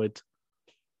games he's played.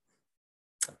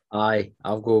 Aye,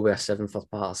 I'll go with a 7 for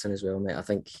Patterson as well, mate. I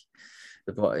think,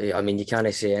 you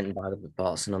can't say anything bad about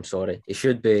Patterson. I'm sorry. He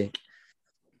should be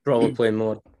probably playing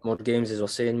more games, as we're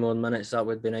saying, more minutes. That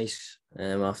would be nice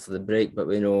after the break. But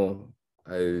we know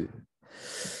how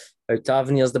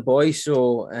Tavernier's the boy,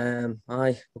 so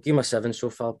we'll give him a 7 so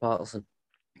far, Patterson.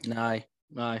 Aye.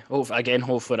 Hopefully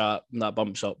that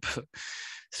bumps up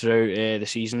throughout the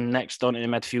season. Next on to the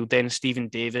midfield then, Stephen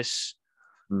Davis.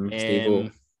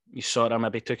 He sort of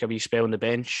maybe took a wee spell on the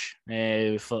bench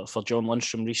for John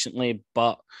Lundstrom recently,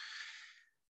 but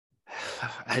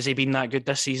has he been that good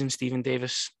this season, Stephen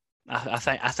Davis? I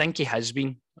think he has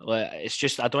been. It's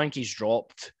just I don't think he's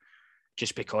dropped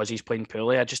just because he's playing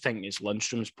poorly. I just think it's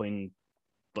Lundstrom's playing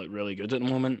really good at the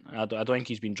moment. I don't think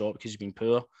he's been dropped because he's been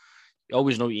poor. You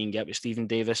always know what you can get with Stephen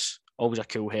Davis. Always a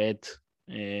cool head.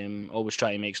 Always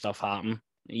trying to make stuff happen.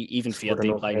 Even for your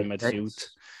deep line in midfield.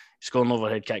 Scoring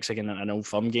overhead kicks again in Old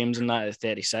Firm games and that at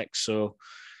 36. So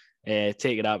take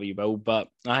it out what you will. But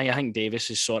I think Davis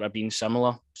has sort of been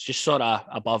similar. It's just sort of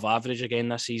above average again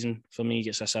this season. For me, he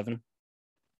gets a 7.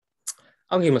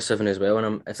 I'll give him a 7 as well.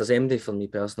 And if there's MD for me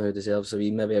personally who deserves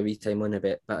maybe a wee time on a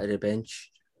bit of the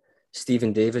bench,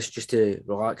 Stephen Davis, just to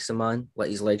relax the man, let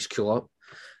his legs cool up.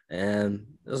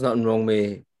 There's nothing wrong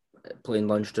with playing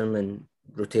Lundstrom and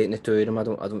rotating the two of them. I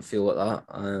don't feel like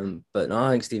that. But no,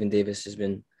 I think Stephen Davis has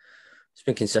been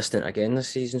consistent again this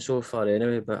season so far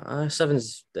anyway. But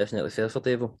 7's definitely fair for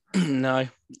Davo. No,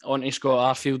 on to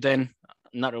Scott Arfield then.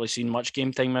 Not really seen much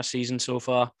game time this season so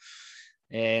far.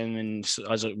 And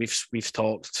as we've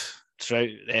talked throughout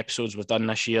the episodes we've done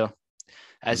this year,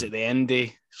 is it the end of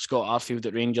Scott Arfield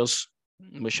at Rangers?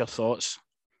 What's your thoughts?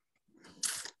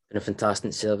 Been a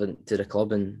fantastic servant to the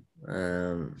club, and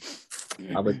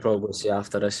I would probably say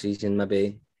after this season,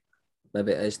 maybe it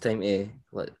is time to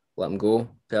let him go.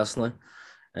 Personally,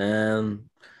 I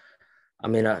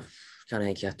can't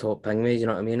think of a top thing, mate. You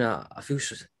know what I mean? I feel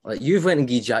like you've went and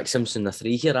gave Jack Simpson a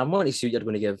 3 here. I'm wanting to see what you're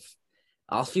going to give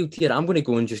Arfield here. I'm going to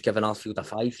go and just give an Arfield a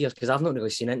 5 here because I've not really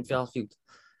seen anything for Arfield.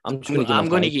 I'm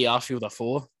going to give Arfield a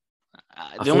 4.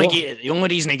 The only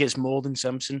reason he gets more than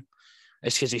Simpson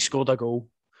is because he scored a goal.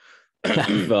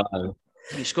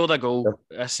 He scored a goal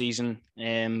this season,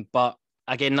 but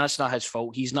again, that's not his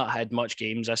fault. He's not had much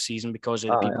games this season because of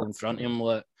the people in front of him.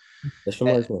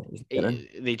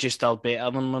 They just are better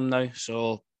than him now.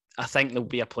 So I think there'll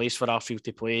be a place for Arfield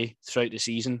to play throughout the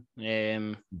season.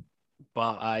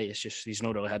 But it's just he's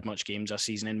not really had much games this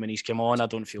season, and when he's come on, I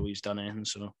don't feel he's done anything.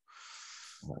 So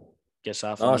guess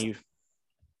that for me.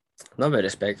 Not very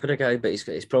respect for the guy, but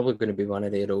he's probably going to be one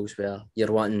of the roles where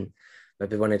you're wanting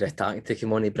maybe one of the tactic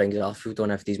him on, he brings Arfield on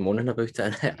if he's moaning about it.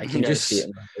 And I can just see it.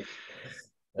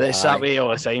 It's that way all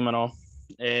the time and all.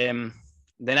 The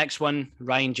next one,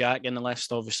 Ryan Jack in the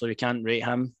list. Obviously, we can't rate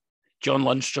him. John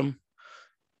Lundstrom.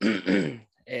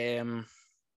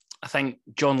 I think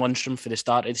John Lundstrom for the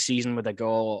start of the season would have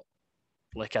got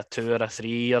like a 2 or a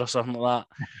 3 or something like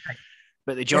that.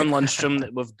 But the John Lundstrom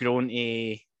that we've grown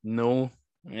to know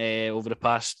over the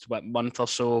past month or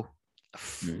so,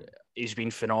 he's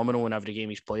been phenomenal in every game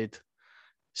he's played.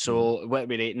 So what are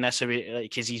we rating this?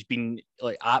 Because he's been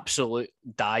like absolute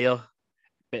dire,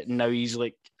 but now he's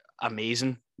like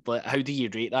amazing. But how do you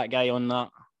rate that guy on that?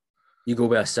 You go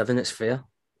with a 7, it's fair.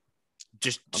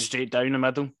 Just straight down the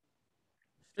middle?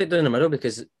 Straight down the middle,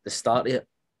 because the start of it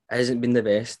hasn't been the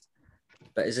best.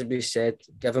 But as we said,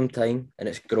 give him time and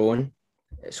it's growing.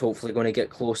 It's hopefully going to get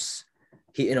close,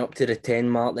 heating up to the 10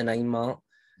 mark, the 9 mark.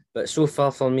 But so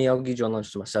far for me, I'll give John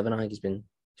Lundstrom a 7. I think he's been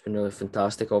really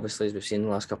fantastic, obviously, as we've seen in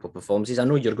the last couple of performances. I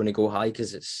know you're going to go high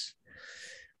because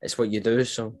it's what you do.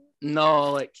 So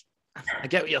no, like I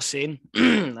get what you're saying.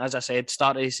 As I said,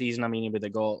 start of the season, I mean, he would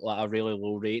have got like a really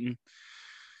low rating.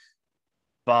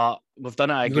 But we've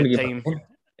done it at a good time.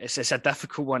 It's a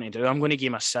difficult one to do. I'm going to give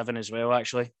him a 7 as well,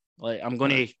 actually. Like I'm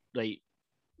going to like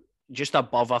just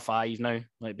above a 5 now,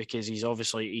 like because he's a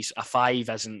 5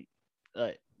 isn't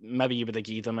like, maybe you would have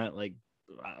given him it like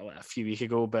a few weeks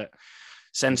ago, but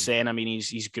since then, I mean,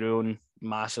 he's grown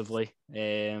massively,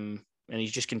 and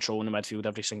he's just controlling the midfield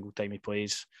every single time he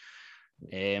plays.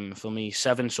 For me,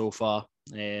 7 so far,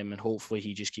 and hopefully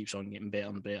he just keeps on getting better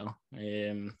and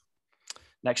better.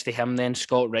 Next to him, then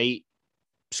Scott Wright.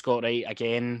 Scott Wright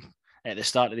again at the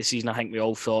start of the season, I think we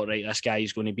all thought, right, this guy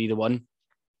is going to be the one.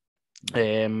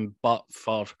 But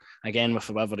with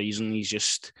whatever reason, he's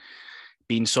just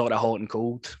been sort of hot and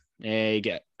cold.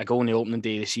 Get a goal in the opening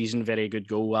day of the season, very good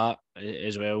goal that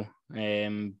as well.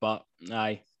 But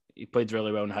he played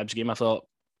really well in the Hibs game, I thought.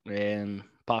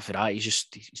 Apart from that, he's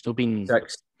not been.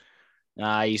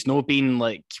 He's not been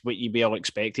like what you'd be all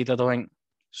expected, I don't think,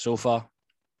 so far.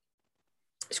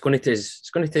 It's going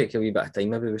to take a wee bit of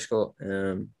time, maybe with Scott.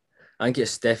 I think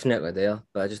it's definitely there,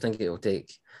 but I just think it will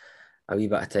take a wee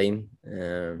bit of time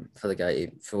for the guy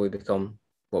to fully become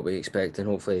what we expect, and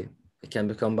hopefully he can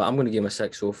become. But I'm going to give him a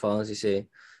 6 so far, as you say.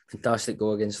 Fantastic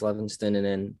goal against Livingston, and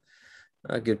then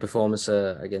a good performance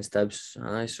against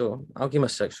Hibs. So I'll give him a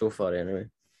 6 so far anyway.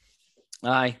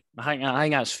 I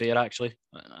think that's fair, actually.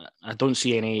 I don't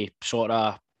see any sort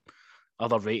of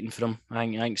other rating for him. I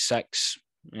think 6.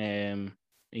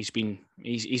 He's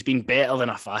been better than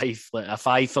a 5. Like a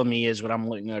 5 for me is where I'm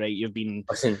looking at. Right, you've been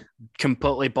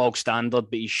completely bog standard,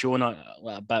 but he's shown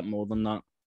a bit more than that.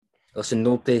 Listen,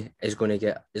 nobody is going to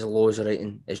get as low as a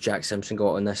rating as Jack Simpson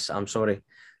got on this. I'm sorry.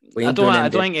 I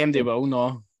don't think MD will.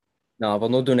 No, we're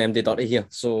not doing MD dirty here.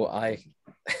 So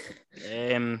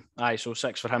so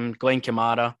 6 for him. Glenn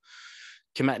Kamara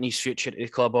committing his future to the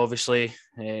club, obviously.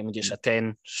 We gets a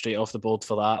 10 straight off the board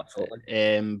for that.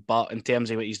 But in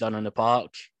terms of what he's done in the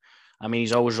park, I mean,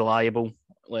 he's always reliable.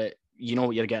 Like, you know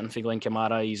what you're getting for Glenn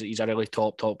Kamara. He's a really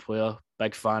top player.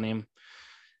 Big fan of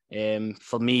him.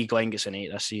 For me, Glenn gets an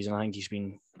 8 this season. I think he's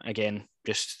been, again,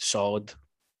 just solid.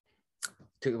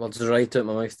 Took the words right out of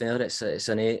my mouth there. It's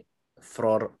an 8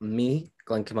 for me.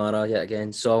 Glenn Kamara, yet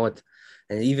again, solid.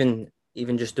 And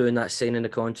even just doing that, signing the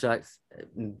contract,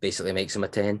 basically makes him a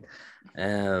 10.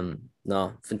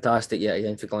 No, fantastic yet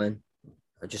again for Glenn.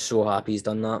 I'm just so happy he's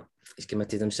done that. He's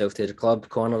committed himself to the club.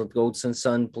 Connor Goldson,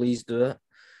 son, please do it.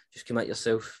 Just commit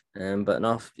yourself. But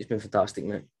enough, it's been fantastic,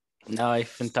 mate. Aye,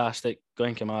 fantastic.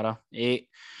 Glenn Kamara, 8.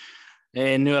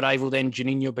 New arrival then,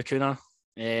 Juninho Bacuna.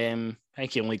 I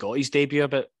think he only got his debut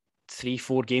about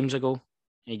 3-4 games ago.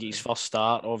 He got his first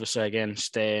start, obviously,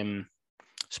 against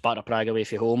Sparta Prague away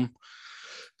from home.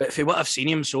 But for what I've seen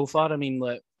him so far, I mean,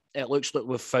 like, it looks like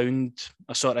we've found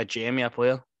a sort of gem of a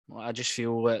player. I just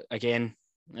feel that, again,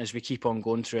 as we keep on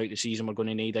going throughout the season, we're going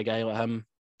to need a guy like him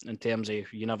in terms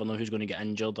of you never know who's going to get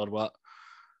injured or what.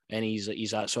 And he's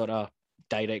that sort of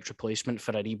direct replacement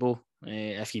for Aribo.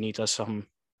 If you need some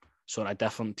sort of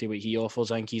different to what he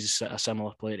offers, I think he's a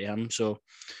similar player to him. So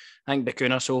I think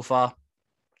Bacuna so far,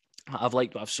 I've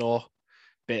liked what I've saw.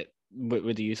 But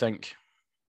what do you think?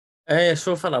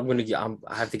 So far,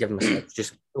 I have to give him a 6.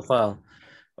 Just so far,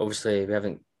 obviously, we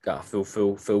haven't got a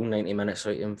full 90 minutes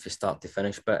out of him from start to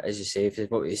finish. But as you say,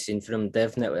 if what we've seen from him,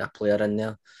 definitely a player in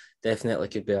there. Definitely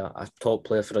could be a top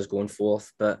player for us going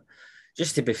forth. But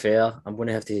just to be fair, I'm going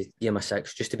to have to give him a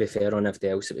 6, just to be fair on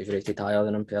everybody else that we've rated higher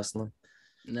than him personally.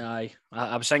 No,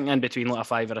 I was thinking in between like a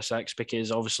 5 or a 6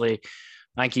 because obviously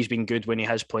I think he's been good when he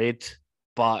has played,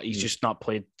 but he's just not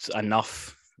played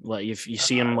enough Like you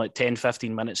see him like 10,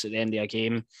 15 minutes at the end of a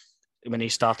game. When he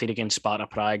started against Sparta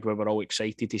Prague, we were all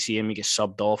excited to see him. He gets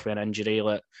subbed off with an injury.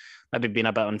 Like, maybe being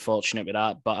a bit unfortunate with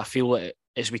that, but I feel like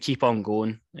as we keep on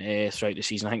going throughout the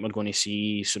season, I think we're going to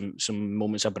see some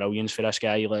moments of brilliance for this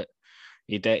guy. Like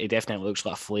he definitely looks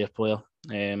like a flair player.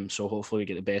 So hopefully we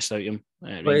get the best out of him.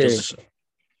 Rangers.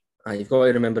 You've got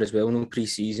to remember as well, no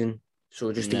pre-season.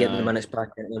 So just to get the Nah. minutes back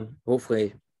into him,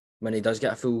 hopefully when he does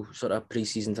get a full sort of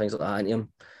pre-season things like that into him,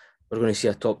 we're going to see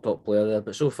a top player there.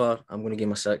 But so far, I'm going to give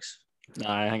him a 6.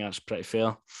 I think that's pretty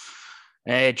fair.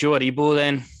 Joe Aribo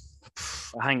then.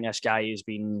 I think this guy has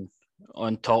been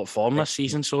on top form this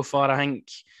season so far. I think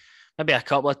maybe a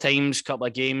couple of times, couple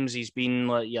of games, he's been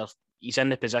like, he's in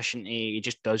the position he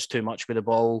just does too much with the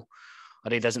ball,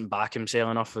 or he doesn't back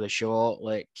himself enough for the shot.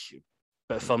 Like,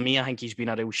 but for me, I think he's been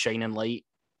a real shining light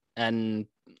in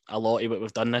a lot of what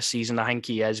we've done this season. I think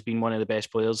he has been one of the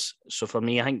best players. So for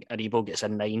me, I think Aribo gets a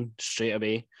 9 straight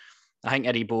away. I think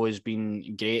Aribo has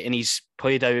been great, and he's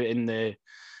played out in the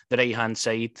right-hand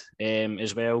side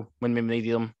as well when we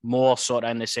needed him. More sort of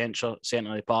in the centre of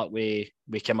the park with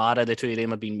Kamara. The two of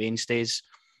them have been mainstays,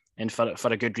 and for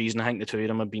a good reason. I think the two of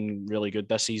them have been really good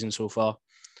this season so far.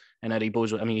 And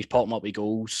Aribo's, I mean, he's popping up with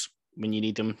goals when you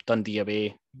need him. Dundee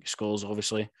away, scores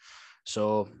obviously.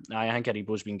 So I think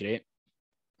Aribo's been great.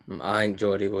 I think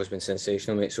Joe Aribo's been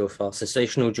sensational, mate, so far.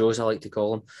 Sensational Joe's, I like to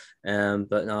call him.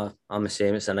 But no, I'm the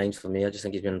same. It's a 9 for me. I just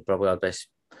think he's been probably our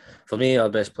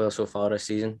best player so far this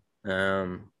season. I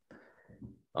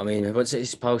mean, what's it?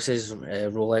 His pal says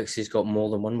Rolex has got more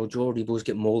than one. Well, Joe Aribo's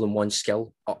got more than one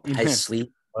skill up his sleeve,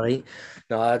 right?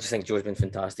 No, I just think Joe's been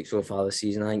fantastic so far this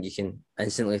season. I think you can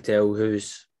instantly tell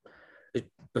who's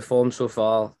performed so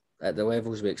far at the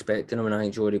levels we expected him, and I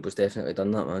think Joe Aribo's definitely done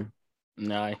that, man.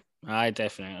 No, I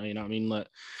definitely. You know what I mean? Like,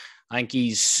 I think he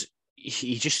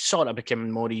just sort of became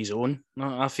more his own.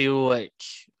 I feel like,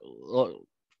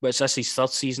 what's this, his 3rd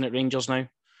season at Rangers now?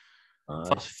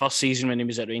 First season when he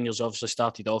was at Rangers obviously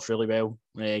started off really well,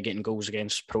 getting goals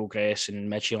against Progress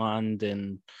and Midtjylland,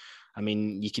 and I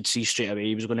mean, you could see straight away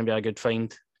he was going to be a good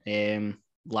find.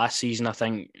 Last season, I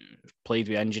think, played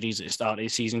with injuries at the start of the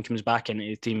season, comes back into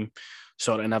the team,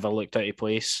 sort of never looked out of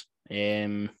place.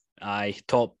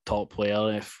 Top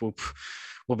player. If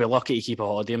we'll be lucky to keep a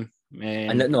hold of him.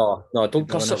 No, don't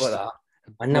cuss it like that.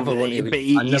 I never want to. But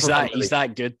he's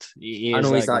that good. I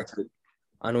know he's that good.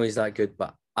 I know he's that good,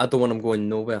 but I don't want him going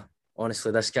nowhere.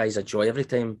 Honestly, this guy's a joy. Every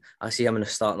time I see him in the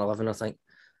starting 11, I think,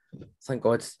 thank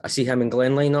God. I see him and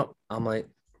Glenn line up. I'm like,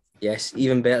 yes,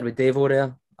 even better with Davo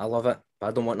there. I love it, but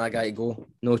I don't want that guy to go.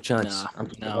 No chance.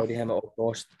 I'm avoiding him at all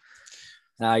cost.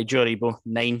 Joe Aribo,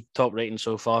 9, top rating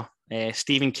so far.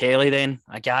 Stephen Kelly then,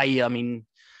 a guy, I mean,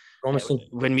 promising.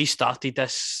 When we started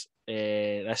this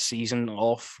season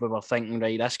off, we were thinking,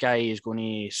 right, this guy is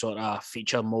going to sort of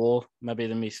feature more maybe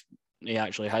than he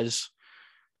actually has.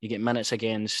 You get minutes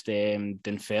against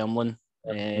Dunfermline.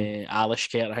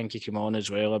 Alishkert, I think he came on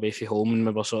as well away from home, and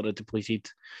we were sort of depleted.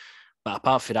 But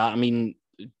apart from that, I mean,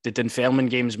 the Dunfermline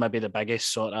game's maybe the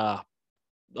biggest sort of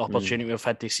opportunity we've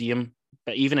had to see him.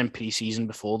 But even in pre-season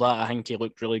before that, I think he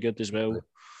looked really good as well.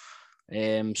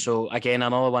 So again,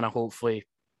 another one. Hopefully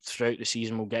throughout the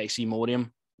season we'll get to see more of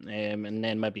him, and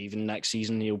then maybe even next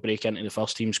season he'll break into the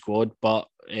first team squad, but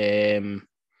and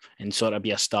sort of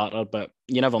be a starter. But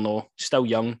you never know. Still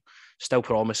young, still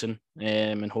promising,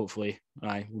 and hopefully,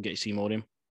 we'll get to see more of him.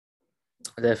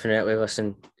 Definitely.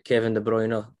 Listen, Kevin De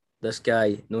Bruyne, this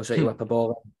guy knows how to whip a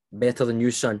ball better than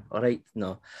you, son. All right,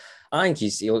 no. I think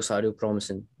he looks like a real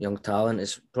promising young talent.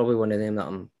 It's probably one of them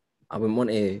that I wouldn't want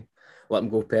to let him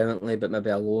go permanently, but maybe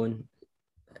a loan.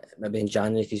 Maybe in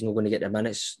January, if he's not going to get the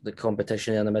minutes, the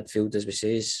competition in the midfield, as we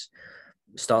say, is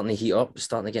starting to heat up,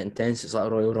 starting to get intense. It's like a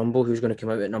Royal Rumble. Who's going to come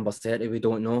out at number 30? We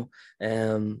don't know.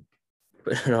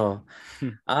 But no,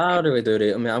 I really do rate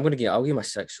him. I mean, I'll give him a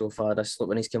 6 so far. Look,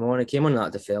 when he came on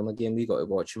that Dunfermline game, we got to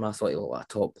watch him. I thought he looked like a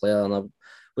top player, and I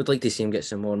would like to see him get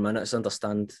some more minutes.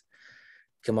 Understand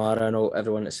Kamara and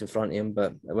everyone that's in front of him,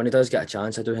 but when he does get a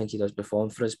chance, I do think he does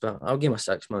perform for us. But I'll give him a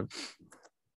 6, man.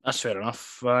 That's fair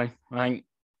enough. I think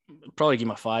probably give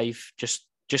him a 5,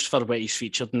 just for what he's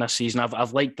featured in this season.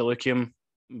 I've liked the look of him,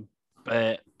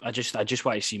 but I just want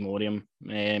to see more of him,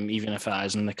 even if it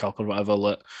is in the cup or whatever.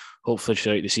 Look, hopefully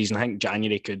throughout the season, I think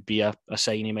January could be a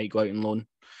sign he might go out on loan.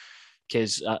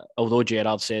 Because although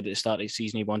Gerrard said at the start of the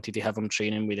season he wanted to have him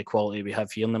training with the quality we have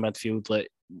here in the midfield, like,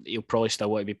 he'll probably still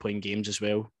want to be playing games as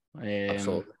well.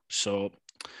 So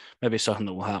maybe something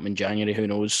that will happen in January, who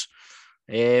knows.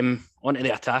 On to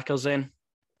the attackers then.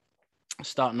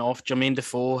 Starting off, Jermaine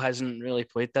Defoe hasn't really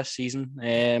played this season.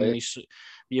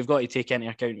 You've got to take into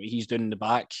account what he's doing in the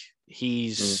back.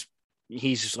 he's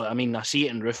I mean, I see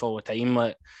it in Roof all the time.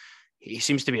 Like, he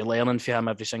seems to be learning for him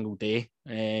every single day.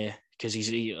 Because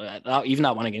even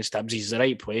that one against Tibbs, he's the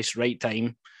right place, right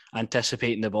time,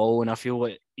 anticipating the ball, and I feel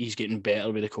like he's getting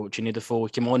better with the coaching of Defoe.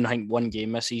 He came on, I think, one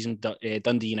game this season,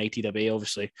 Dundee United away,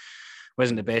 obviously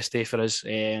wasn't the best day for us.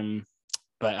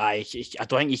 But I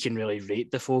don't think you can really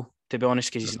rate Defoe, to be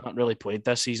honest, because he's not really played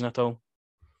this season at all.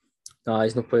 No,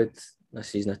 he's not played this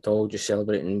season at all. Just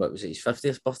celebrating, what was it, his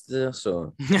 50th birthday?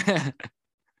 So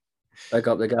big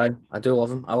up the guy. I do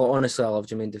love him. I love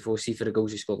Jermaine Defoe. See, for the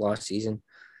goals he scored last season,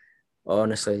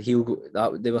 honestly,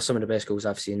 they were some of the best goals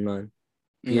I've seen, man.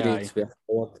 Period. To be a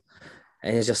forward.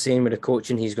 And as you're saying, with the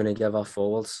coaching he's going to give our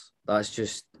forwards, that's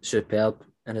just superb.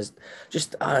 And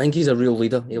I think he's a real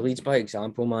leader. He leads by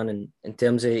example, man. And in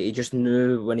terms of, he just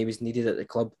knew when he was needed at the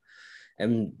club,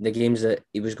 and the games that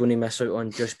he was going to miss out on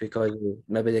just because of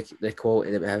maybe the quality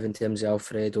that we have in terms of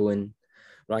Alfredo and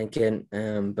Ryan Kent.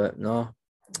 But no,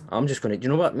 I'm just going to, do you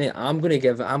know what, mate? I'm going to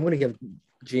give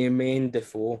Jermaine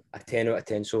Defoe a 10 out of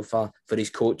 10 so far for his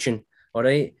coaching. All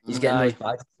right, he's getting those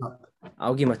badges up.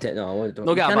 I'll give him a 10. No, I don't.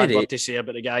 Not got a bad word to say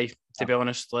about the guy, to be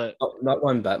honest. Like, not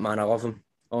one bit, man. I love him.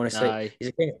 Honestly,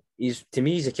 he's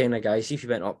the kind of guy. See, if you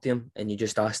went up to him and you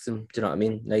just asked him, do you know what I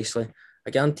mean, nicely, I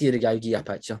guarantee you the guy would give you a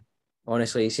picture.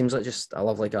 Honestly, he seems like just a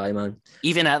lovely guy, man.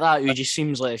 Even at that, he just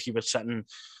seems like if you were sitting.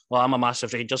 Well, I'm a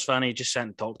massive Rangers fan. He just sat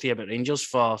and talked to you about Rangers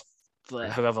for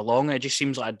however long. It just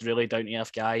seems like a really down to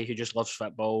earth guy who just loves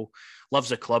football, loves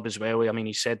the club as well. I mean,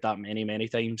 he said that many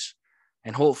times.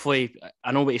 And hopefully,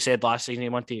 I know what he said last season, he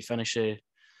wanted to finish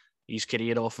his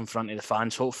career off in front of the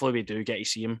fans. Hopefully, we do get to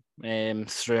see him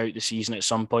throughout the season at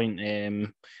some point.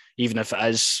 Even if it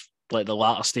is like the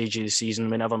latter stage of the season,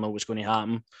 we never know what's going to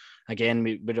happen. Again,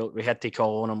 we had to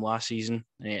call on him last season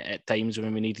at times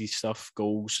when we needed stuff,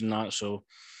 goals and that. So,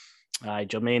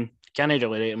 Jermaine, can't really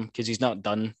rate him because he's not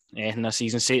done anything this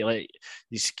season. Say like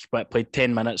he's played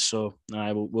 10 minutes, so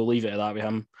we'll leave it at that with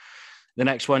him. The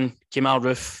next one, Kemal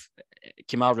Roof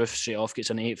straight off gets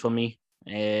an 8 for me.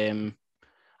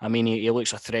 I mean, he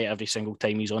looks a threat every single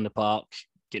time he's on the park,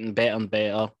 getting better and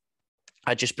better.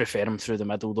 I just prefer him through the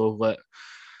middle though. Like,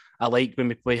 I like when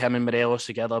we play him and Morelos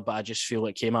together, but I just feel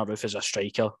like Kemal Roof is a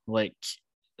striker. Like,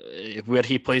 where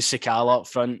he plays Sakala up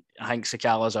front, I think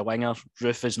Sakala's a winger.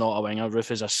 Roof is not a winger.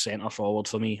 Roof is a centre forward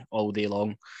for me all day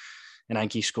long. And I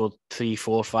think he scored 3,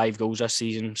 4, 5 goals this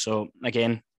season. So,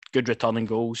 again, good returning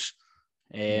goals.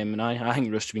 And I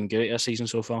think Roof's been good this season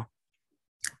so far.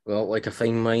 Well, like a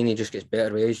fine wine, he just gets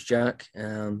better with age, Jack.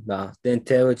 The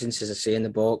intelligence, as I say, in the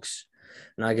box.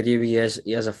 And I agree with you,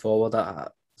 he is a forward.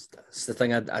 That's the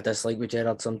thing I dislike with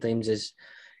Gerrard sometimes is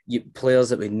players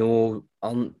that we know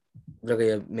aren't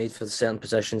really made for certain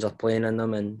positions are playing in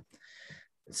them, and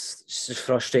it's just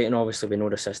frustrating. Obviously, we know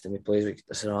the system he plays.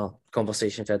 This is a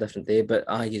conversation for a different day, but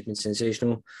he's been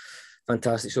sensational.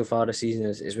 Fantastic so far this season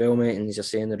as well, mate. And as you're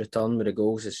saying, the return with the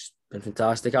goals has been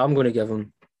fantastic. I'm going to give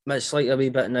him slightly a wee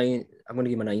bit 9. I'm going to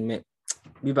give him a 9, mate. A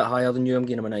wee bit higher than you. I'm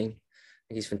giving him a 9. I think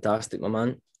he's fantastic, my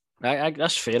man.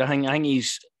 That's fair. I think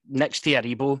he's next to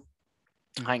Aribo.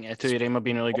 I think the two of them have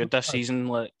been really good this season.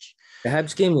 Like, the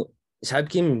Hibs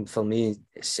game for me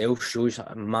itself shows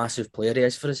a massive player he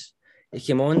is for us. He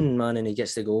came on, man, and he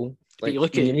gets the goal. Like, you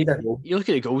look at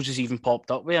the goals he's even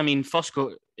popped up with. I mean, first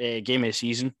game of the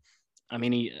season. I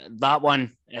mean, that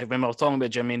one, when we were talking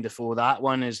about Jermaine Defoe, that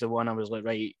one is the one I was like,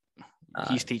 right,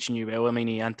 he's teaching you well. I mean,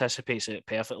 he anticipates it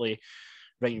perfectly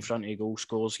right in front of the goal,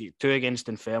 scores. 2 against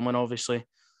Dunfermline, obviously.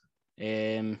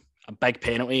 A big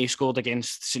penalty he scored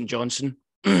against St Johnstone.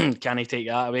 Can he take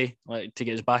that away, like, to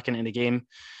get us back into the game?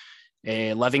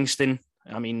 Livingston,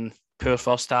 I mean, poor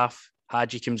first half.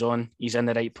 Hadji comes on, he's in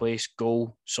the right place,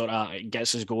 goal, sort of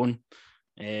gets us going.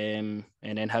 And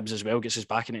then Hibs as well gets us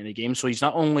back into the game. So he's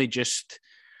not only just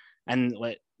in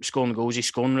like scoring goals, he's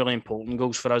scoring really important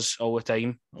goals for us all the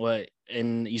time.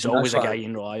 And he's always a guy you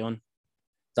can rely on.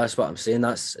 That's what I'm saying.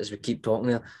 That's, as we keep talking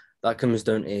there, that comes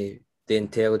down to the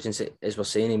intelligence. As we're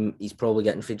saying, he's probably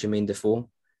getting for Jermaine Defoe.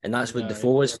 And that's what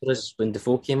Defoe was for us. When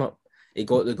Defoe came up, he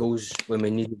got the goals when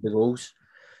we needed the goals.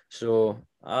 So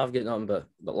I've got nothing but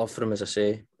love for him, as I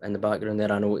say, in the background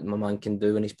there. I know what my man can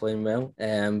do when he's playing well.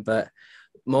 But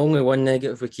my only one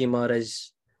negative with Kemal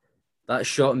is that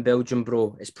shot in Belgium,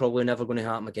 bro. It's probably never going to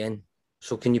happen again.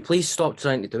 So can you please stop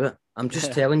trying to do it? I'm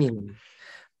just telling you.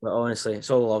 But honestly,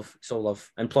 it's all love. It's all love.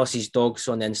 And plus his dogs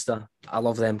on Insta. I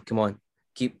love them. Come on.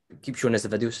 Keep showing us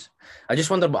the videos. I just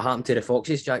wonder what happened to the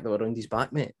foxes, Jack, that were around his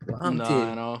back, mate. What happened to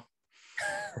I know.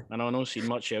 I've not seen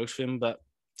much else from him, but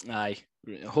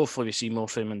hopefully we see more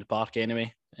from him in the park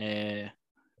anyway.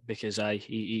 Because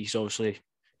he's obviously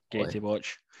great to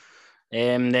watch.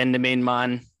 Then the main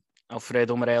man,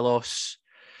 Alfredo Morelos,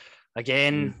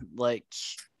 again, like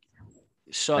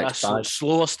sort of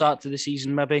slower start to the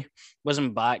season. Maybe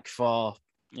wasn't back for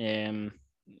the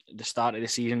start of the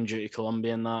season due to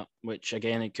Colombia and that, which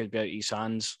again it could be out of his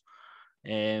hands.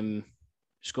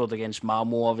 Scored against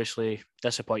Malmo, obviously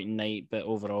disappointing night, but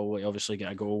overall we obviously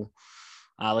get a goal.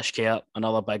 Alish Kert,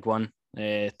 another big one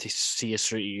to see us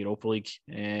through to Europa League.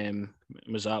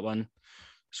 Was that one?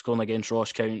 Scoring against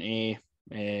Ross County,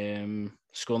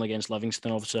 scoring against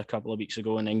Livingston obviously a couple of weeks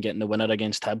ago, and then getting the winner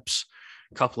against Hibs.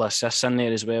 A couple of assists in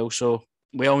there as well. So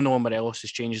we all know Morelos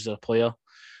has changed as a player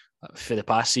for the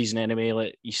past season anyway.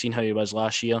 Like you've seen how he was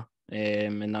last year,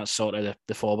 and that's sort of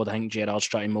the forward I think Gerard's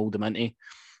trying to mould him into,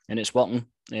 and it's working.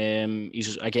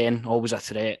 He's again always a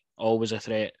threat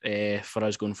for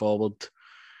us going forward.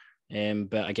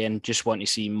 But again, just want to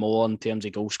see more in terms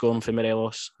of goal scoring for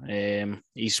Morelos.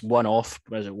 He's one off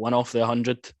the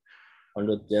 100.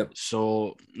 100, yeah.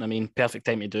 So I mean, perfect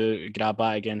time to do grab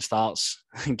that against Hearts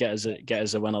and get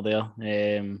us a winner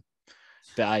there.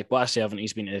 But what I say,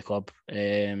 he's been to the club,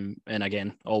 and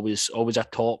again, always a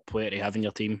top player to have in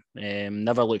your team.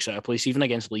 Never looks out of place, even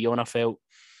against Leon. I felt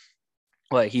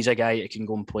like he's a guy that can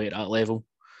go and play at that level.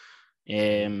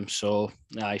 So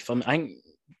I think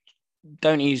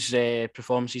down to his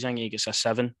performances, I think he gets a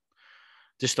 7.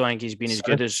 Just don't think he's been as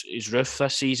good as Roof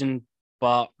this season,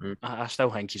 but I still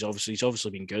think he's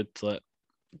obviously been good. Like,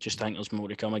 just think there's more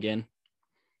to come again.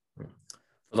 For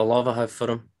the love I have for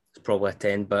him, it's probably a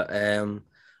 10. But I'm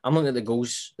looking at the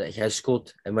goals that he has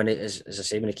scored, and when as I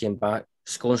say, when he came back,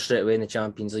 scoring straight away in the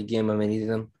Champions League game when we needed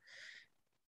him,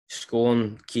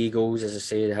 scoring key goals, as I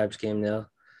say, the Hibs game there,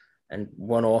 and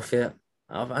one off it.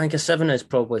 I think a 7 is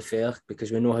probably fair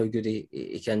because we know how good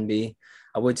he can be.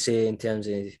 I would say in terms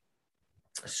of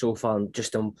so far,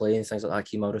 just on play and things like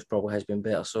that, Kimaru's probably has been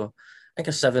better. So I think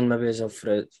a 7 maybe is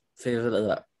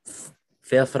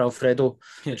fair for Alfredo.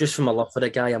 Yeah. Just from my love for the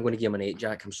guy, I'm going to give him an 8,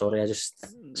 Jack. I'm sorry. It's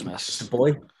the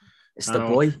boy. It's the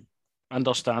boy.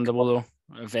 Understandable though.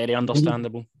 Very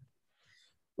understandable.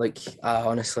 Like,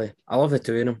 honestly, I love the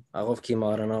two of them. I love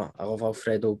Kimaru and I love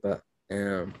Alfredo, but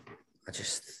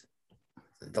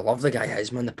the love the guy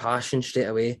has, man. The passion straight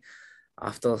away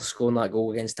after scoring that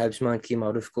goal against Hibs, man.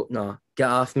 Nah, get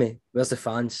off me. Where's the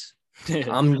fans?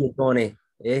 I'm your Donny.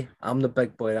 I'm the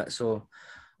big boy. So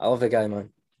I love the guy,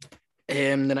 man.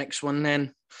 The next one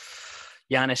then,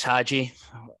 Yanis Hadji.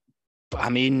 I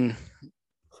mean,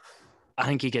 I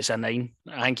think he gets a 9.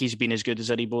 I think he's been as good as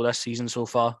Aribo this season so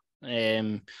far.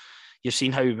 You've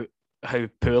seen how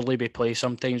poorly we play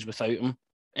sometimes without him,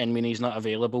 and when he's not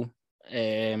available.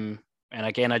 And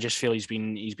again, I just feel he's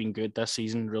been good this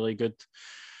season, really good.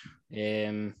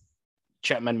 Chipping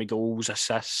in with goals,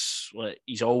 assists. Like,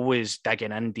 he's always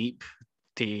digging in deep.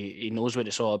 He knows what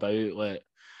it's all about. Like,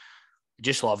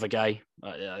 just love the guy.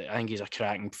 I think he's a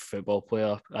cracking football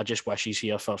player. I just wish he's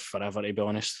here for forever, to be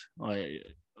honest. Like,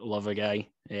 love the guy.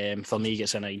 For me, he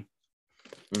gets a 9.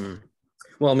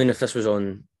 Well, I mean, if it was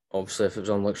on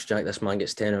Lux Jack, this man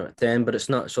gets 10 out of 10, but it's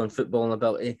not. It's on footballing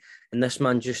ability, and this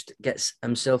man just gets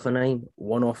himself a 9,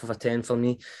 1 off of a 10 for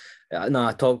me.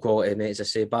 Top quality, mate. As I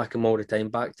say, back him all the time.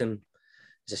 Backed him,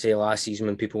 as I say, last season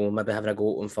when people were maybe having a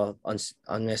go at him for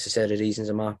unnecessary reasons,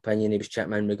 in my opinion. He was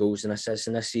chipping in with goals and assists,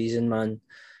 and this season, man,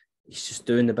 he's just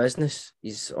doing the business.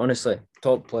 He's honestly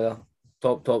top player.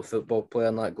 Top football player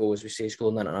in that goal, as we say,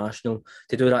 scoring international.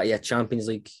 To do that, a Champions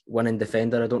League winning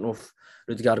defender. I don't know if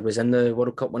Rudiger was in the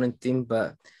World Cup winning team,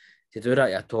 but to do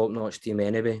that, a top-notch team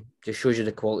anyway, just shows you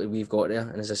the quality we've got there.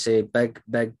 And as I say, big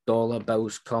dollar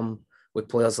bills come with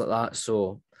players like that.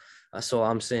 So that's all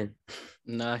I'm saying.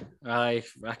 No, I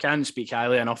can't speak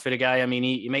highly enough for the guy. I mean,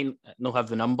 he might not have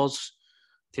the numbers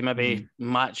to maybe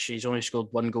match. He's only scored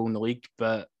 1 goal in the league,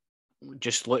 but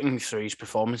just looking through his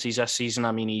performances this season,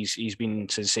 I mean, he's been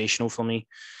sensational for me.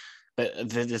 But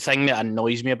the thing that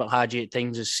annoys me about Hadji at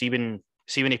times is see when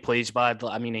he plays bad.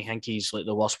 I mean, I think he's like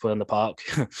the worst player in the park.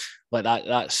 Like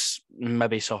that's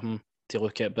maybe something to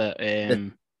look at. But I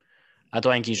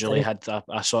don't think he's really had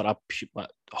a sort of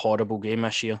horrible game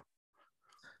this year.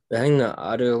 The thing that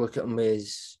I really look at him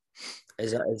is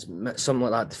something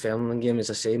like that. The Fernand game, as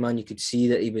I say, man, you could see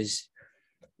that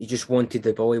he just wanted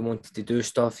the ball. He wanted to do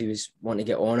stuff. He was wanting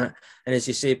to get on it. And as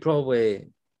you say, probably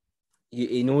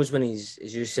he knows when he's,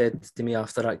 as you said to me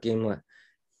after that game, like,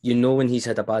 you know when he's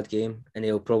had a bad game and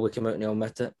he'll probably come out and he'll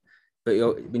admit it. But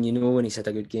when you know when he's had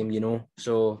a good game, you know.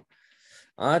 So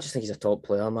I just think he's a top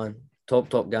player, man. Top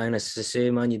guy. And as I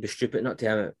say, man, you'd be stupid not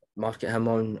to market him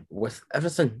on with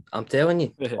everything. I'm telling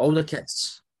you, all the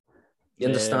kits. You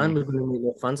understand? We're going to make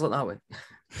more fans like that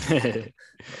way.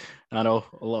 I know,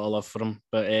 a lot of love for him.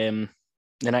 But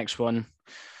The next one,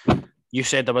 you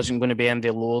said there wasn't going to be any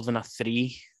lower than a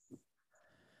 3.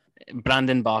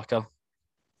 Brandon Barker.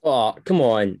 Oh, come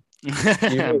on. You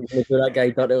really gonna do that guy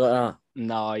dirty like that?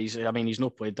 No, he's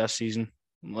not played this season.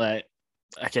 Like,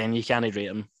 again, you can't rate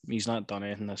him. He's not done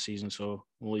anything this season, so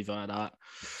we'll leave it at that.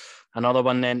 Another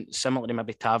one then, similar to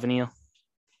maybe Tavernier,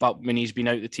 but when he's been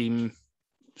out the team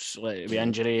like, with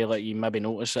injury, like you maybe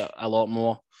notice it a lot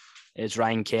more, is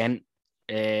Ryan Kent.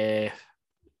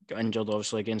 Got injured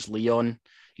obviously against Leon.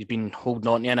 He's been holding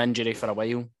on to an injury for a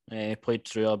while. Played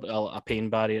through a pain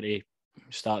barrier to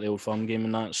start the Old Firm game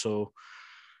and that. So,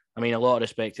 I mean, a lot of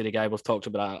respect to the guy. We've talked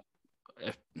about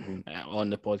that on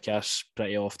the podcast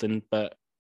pretty often, but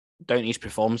down to his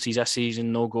performances this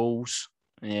season, no goals.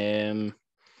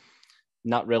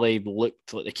 Not really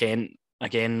looked like the Kent.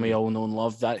 Again, we all know and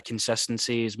love that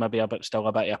consistency is maybe still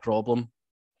a bit of a problem.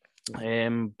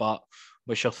 But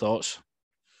what's your thoughts?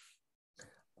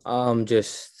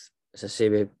 Just, as I say,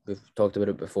 we've talked about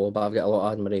it before, but I've got a lot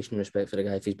of admiration and respect for the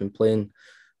guy. If he's been playing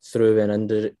through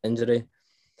an injury,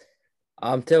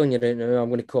 I'm telling you right now, I'm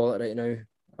going to call it right now.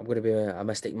 I'm going to be a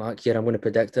mystic mark here. I'm going to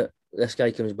predict it. This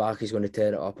guy comes back, he's going to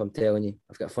tear it up. I'm telling you.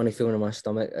 I've got a funny feeling in my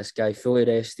stomach. This guy fully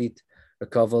rested,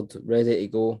 recovered, ready to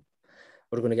go.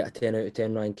 We're going to get a 10 out of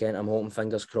 10 Ryan Kent. I'm hoping,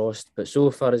 fingers crossed. But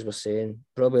so far, as we're saying,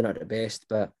 probably not the best.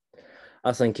 But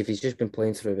I think if he's just been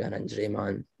playing through with an injury,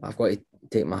 man, I've got to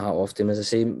take my hat off to him. As I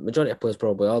say, majority of players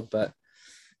probably are, but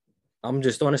I'm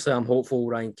hopeful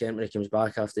Ryan Kent when he comes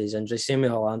back after his injury. Same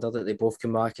with Hollander, that they both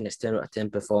come back and it's 10 out of 10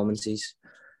 performances.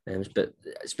 But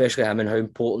especially him and how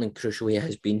important and crucial he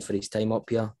has been for his time up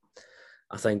here.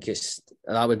 I think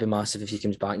that would be massive if he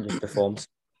comes back and just performs.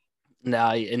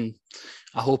 Nah, and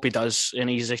I hope he does. And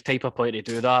he's the type of player to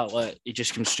do that. Like, he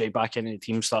just comes straight back into the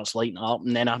team, starts lighting up,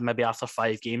 and then maybe after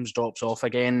 5 games drops off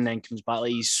again, and then comes back.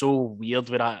 Like, he's so weird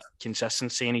with that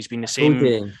consistency, and he's been the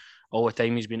same all the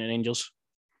time he's been at Rangers.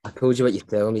 I told you what you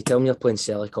tell him. You tell him you're playing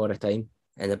Celtic all the time,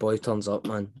 and the boy turns up,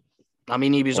 man. I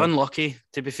mean, he was unlucky,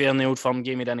 to be fair, in the Old Firm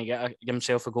game. He didn't get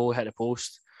himself a goal, hit the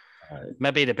post.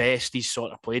 Maybe the best he's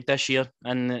sort of played this year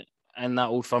in that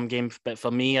Old Firm game. But for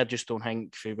me, I just don't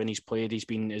think when he's played, he's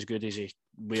been as good as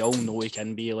we all know he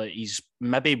can be. Like, he's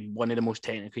maybe one of the most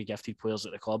technically gifted players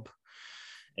at the club.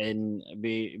 And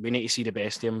we need to see the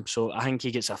best of him. So I think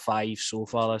he gets a 5 so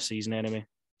far this season anyway.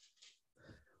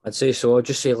 I'd say so. I'd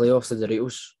just say lay off the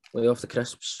Doritos, lay off the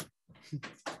crisps.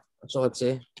 That's all I'd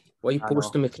say. Why are you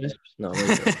posting me crisps? No,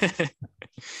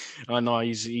 I know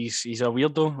he's a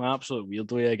weirdo, an absolute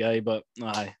weirdo, a guy. But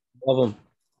aye,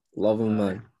 love him,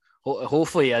 man.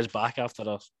 Hopefully he is back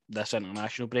after this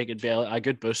international break. It'd be a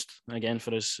good boost again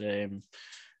for us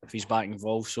if he's back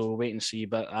involved. So wait and see.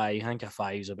 But I think a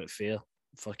 5 is a bit fair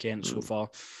for Kent so far.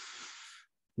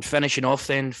 And finishing off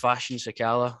then, Fashion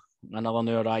Sakala, another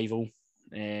new arrival.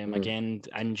 Again,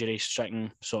 injury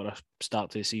stricken sort of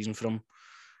start to the season for him.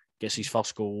 Gets his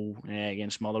first goal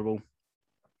against Motherwell.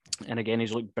 And again,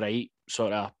 he's looked bright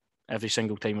sort of every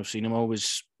single time I've seen him.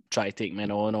 Always try to take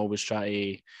men on, always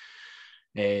try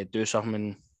to do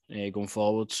something going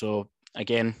forward. So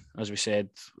again, as we said,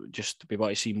 just we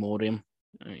want to see more of him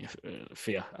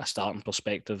for a starting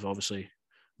perspective. Obviously,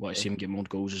 want to see him get more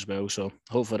goals as well. So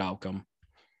hopefully that'll come.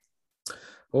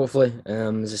 Hopefully,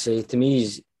 as I say, to me,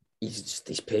 he's just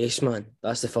his pace, man.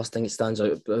 That's the first thing that stands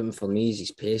out about him for me. Is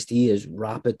his pace. He is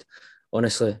rapid.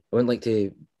 Honestly, I wouldn't like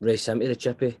to race him to the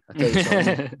chippy. I tell you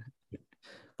something.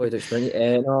 Boy, don't sprint.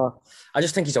 No, I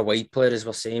just think he's a wide player, as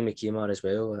we're saying with Kemar as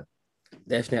well.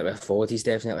 Definitely a forward. He's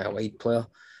definitely a wide player.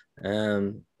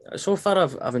 So far,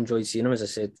 I've enjoyed seeing him. As I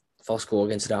said, first goal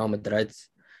against Real Madrid,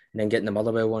 and then getting the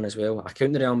Motherwell one as well. I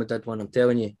count the Real Madrid one. I'm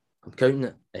telling you, I'm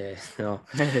counting it.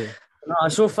 No,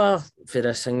 so far for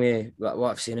this thing,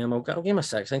 what I've seen him, I'll give him a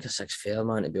 6. I think a 6 fair,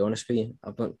 man. To be honest with you,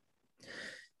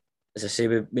 as I say,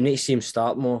 we need to see him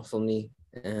start more for me.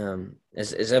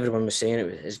 As everyone was saying, it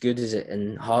was as good as it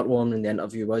and heartwarming the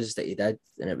interview was that he did,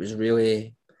 and it was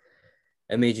really,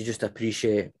 it made you just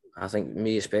appreciate. I think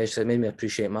me especially, it made me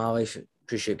appreciate my life,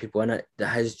 appreciate people in it,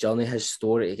 that his journey, his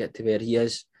story to get to where he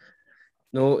is.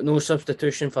 No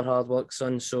substitution for hard work,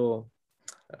 son. So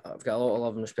I've got a lot of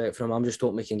love and respect for him. I'm just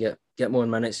hoping we can get more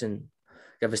minutes and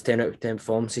give us 10 out of 10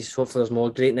 performances. Hopefully there's more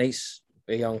great nights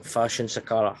with young Fashion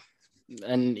Sakala.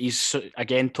 And he's,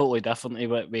 again, totally differently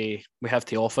what we have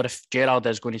to offer. If Gerrard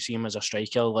is going to see him as a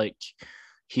striker, like,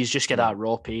 he's just got that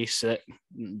raw pace that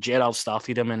Gerrard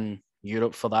started him in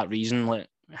Europe for that reason. Like,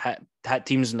 hit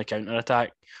teams in the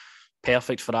counter-attack.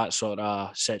 Perfect for that sort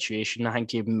of situation. I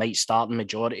think he might start the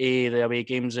majority of the away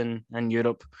games in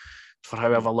Europe for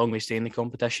however long we stay in the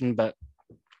competition. But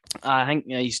I think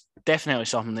he's definitely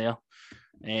something there.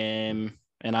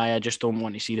 And I just don't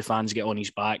want to see the fans get on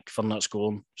his back for not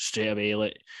scoring straight away.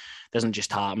 Like, it doesn't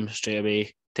just happen straight away.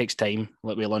 It takes time.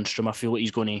 Like with Lundstrom, I feel like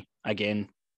he's going to, again,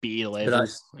 beat the level of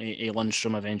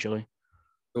Lundstrom eventually.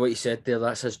 What you said there,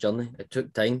 that's his journey. It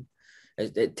took time.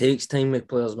 It takes time with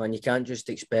players, man. You can't just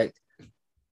expect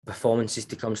performances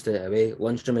to come straight away.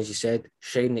 Lundstrom, as you said,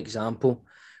 shining example.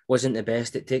 Wasn't the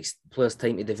best. It takes players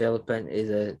time to develop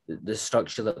into the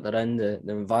structure that they're in, the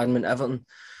environment, everything.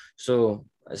 So,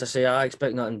 as I say, I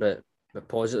expect nothing but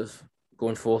positive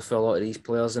going forth for a lot of these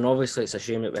players. And obviously, it's a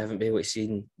shame that we haven't been able to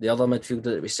see the other midfielder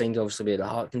that we signed, obviously, with a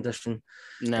heart condition.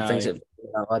 And things that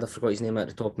I forgot his name at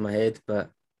the top of my head, but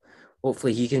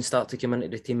hopefully he can start to come into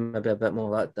the team maybe a bit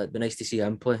more. That'd be nice to see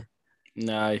him play.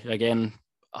 No, again,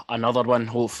 another one.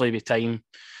 Hopefully, with time,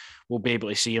 we'll be able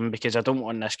to see him, because I don't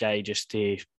want this guy just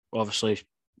to obviously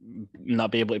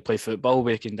not be able to play football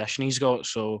with the condition he's got.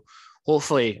 So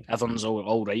hopefully everyone's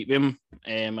all right with him.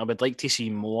 I would like to see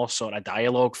more sort of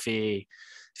dialogue for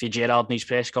Gerrard in his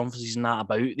press conferences and that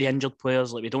about the injured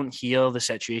players. Like, we don't hear the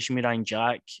situation with Ryan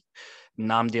Jack,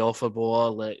 Nnamdi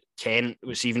Offerboa, like Kent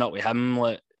was even up with him.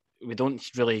 Like, we don't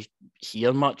really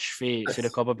hear much for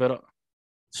the club about it.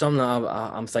 Something that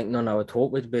I'm thinking on, I would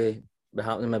hope would be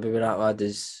happening maybe with that lad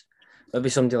is maybe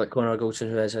somebody like Connor Goldson,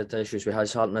 who has had issues with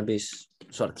his heart, maybe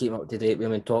sort of keep him up to date with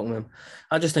him and talking with him.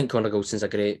 I just think Connor Goldson's a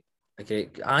great. I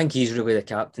think he's really the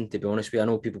captain, to be honest with you. I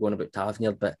know people going about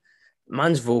Tavernier, but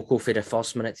man's vocal for the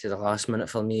first minute to the last minute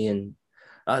for me, and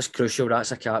that's crucial.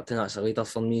 That's a captain, that's a leader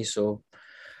for me. So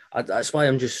that's why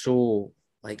I'm just so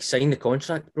like, sign the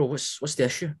contract, bro. What's the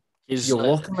issue? You'll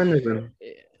lock him in with him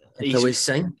until he's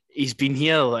signed. He's been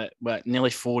here like nearly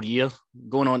 4 years,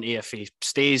 going on to, if he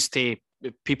stays, to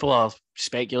people are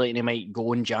speculating he might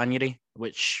go in January,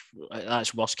 which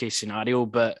that's worst case scenario.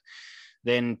 But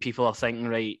then people are thinking,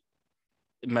 right,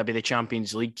 maybe the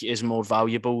Champions League is more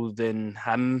valuable than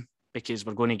him, because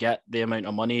we're going to get the amount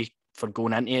of money for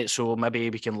going into it. So maybe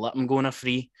we can let him go on a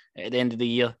free at the end of the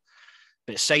year.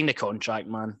 But sign the contract,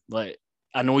 man. Like,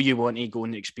 I know you want to go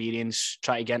and experience,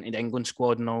 try to get into the England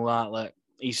squad and all that. Like,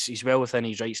 he's well within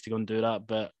his rights to go and do that.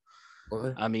 But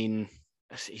I mean,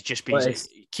 he just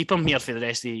keep him here for the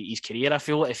rest of his career. I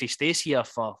feel like if he stays here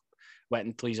for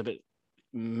until he's about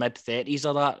mid-30s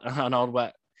or that,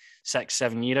 another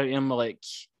 6-7 years out of him, like,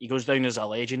 he goes down as a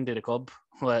legend of the club.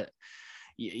 Like,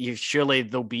 you surely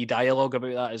there'll be dialogue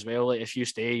about that as well. Like, if you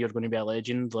stay, you're going to be a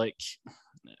legend. Like,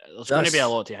 there's going to be a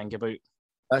lot to think about.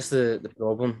 That's the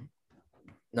problem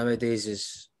nowadays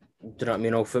is, do you know what I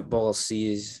mean? All footballers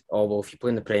see is, oh, well, if you play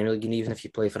in the Premier League, and even if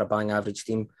you play for a bang average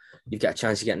team, you've got a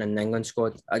chance of getting in the England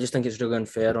squad. I just think it's really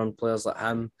unfair on players like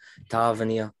him,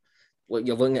 Tavernier. Look,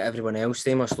 you're looking at everyone else.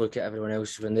 They must look at everyone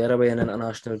else when they're away in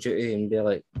international duty and be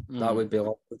like, that would be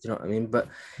awkward, do you know what I mean? But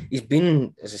he's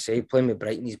been, as I say, playing with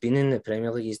Brighton. He's been in the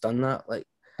Premier League. He's done that. Like,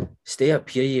 stay up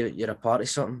here, you're a part of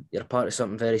something. You're a part of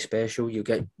something very special. You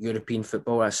get European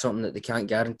football. That's something that they can't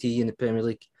guarantee in the Premier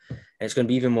League. And it's going to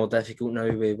be even more difficult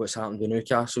now with what's happened with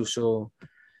Newcastle. So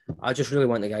I just really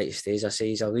want the guy to stay. As I say,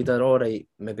 he's a leader, all right.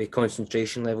 Maybe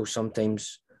concentration levels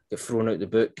sometimes get thrown out the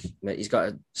book. He's got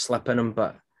a slip in him,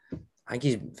 but I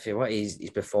think he's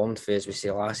performed for, as we say,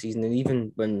 last season. And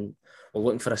even when we're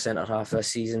looking for a centre-half this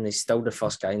season, he's still the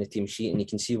first guy in the team sheet, and you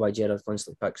can see why Gerrard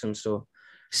constantly picks him. So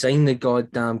sign the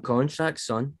goddamn contract,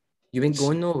 son. You ain't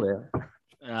going nowhere.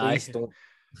 Please don't.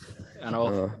 I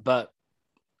know, but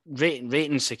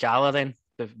rating Sakala then.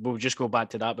 We'll just go back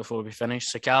to that before we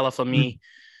finish. Sakala, for me,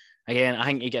 again, I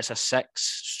think he gets a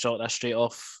 6 sort of straight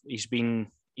off. He's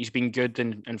been good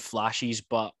in flashes,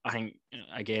 but I think,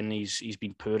 again, he's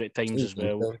been poor at times as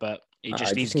well. But he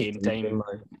just needs game time,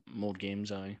 more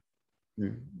games, aye.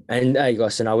 And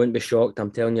listen, I wouldn't be shocked.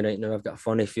 I'm telling you right now, I've got a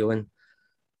funny feeling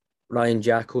Ryan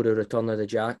Jacko, the return of the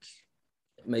Jack,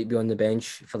 might be on the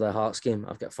bench for the Hearts game.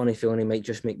 I've got a funny feeling he might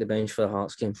just make the bench for the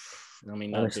Hearts game. I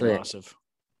mean, that'd be massive.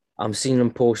 I'm seeing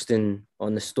him posting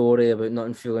on the story about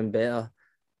nothing feeling better.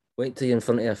 Wait till you're in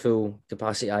front of a full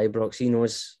capacity Ibrox. He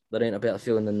knows there ain't a better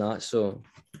feeling than that. So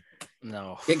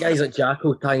no, get guys like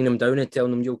Jacko tying him down and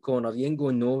telling him, "Yo, Connor, you ain't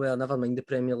going nowhere. Never mind the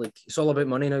Premier League. It's all about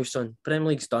money now, son. Premier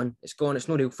League's done. It's gone. It's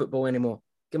no real football anymore.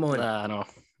 Come on."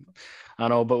 I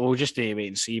know, but we'll just wait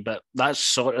and see. But that's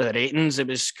sort of the ratings. It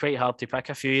was quite hard to pick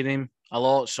a few of them. A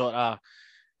lot sort of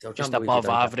just above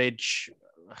average,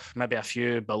 maybe a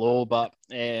few below, but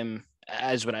it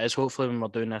is what it is. Hopefully, when we're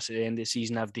doing this at the end of the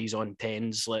season, have these on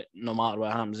 10s, like, no matter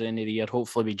what happens at the end of the year,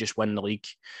 hopefully we just win the league.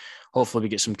 Hopefully we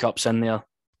get some cups in there.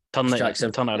 Turn it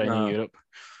around in Europe.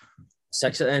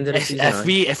 6 at the end of the season.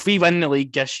 If we win the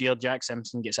league this year, Jack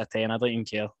Simpson gets a 10. I don't even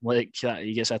care. Like that,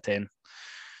 he gets a 10.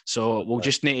 So we'll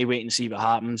just need to wait and see what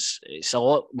happens. It's a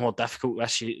lot more difficult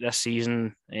this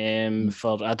season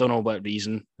for I don't know what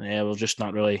reason. We're just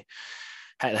not really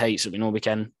hit the heights that we know we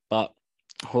can. But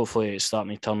hopefully it's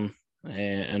starting to turn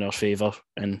in our favour,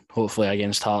 and hopefully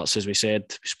against Hearts, as we said,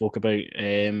 we spoke about,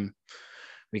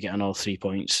 we get another 3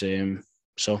 points.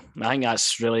 So I think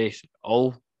that's really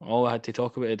all I had to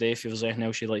talk about today. If there's anything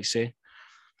else you'd like to say.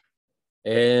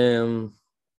 There's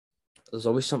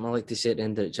always something I like to say at the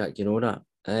end of it, Jack. You know that.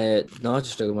 No, I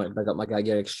just really want to big up my guy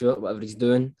Garrick Stewart, whatever he's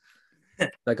doing.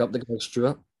 Big up the guy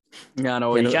Stewart. Yeah,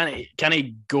 no, you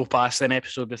can't go past an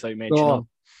episode without mentioning him.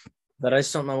 There is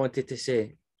something I wanted to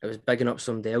say. I was bigging up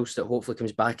somebody else that hopefully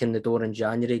comes back in the door in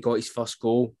January. Got his first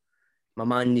goal. My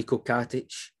man Nico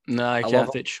Katic. Nah,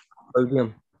 Katic.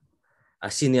 I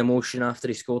seen the emotion after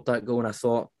he scored that goal, and I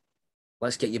thought,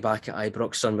 let's get you back at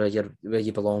Ibrox, son, where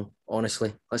you belong.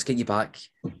 Honestly, let's get you back.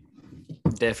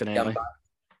 Definitely.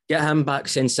 Get him back.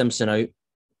 Send Simpson out.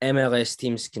 MLS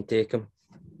teams can take him.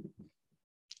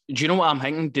 Do you know what I'm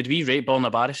thinking? Did we rate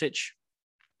Borna Barisic?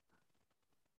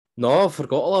 No, I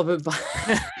forgot all about.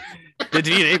 Did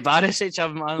we rate Barisic?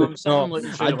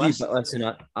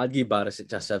 I'd give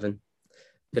Barisic a 7.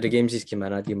 For the games he's come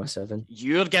in, I'd give him a 7.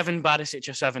 You're giving Barisic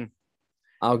a 7.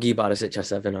 I'll give Barisic a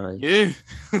 7. Aye. You?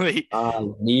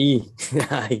 Me.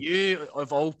 You,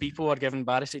 of all people, are giving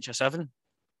Barisic a 7?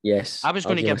 Yes. I was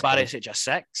going to give Barisic a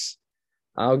 6.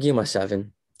 I'll give him a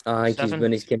 7. I think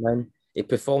when he's come in, he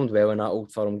performed well in that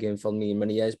Old Firm game for me. And when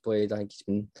he has played, I think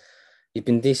he's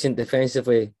been decent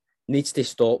defensively. Needs to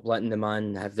stop letting the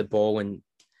man have the ball and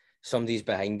somebody's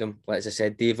behind him. Like as I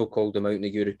said, Dave called him out in the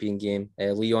European game,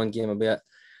 Leon game a bit.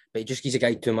 But he just gives a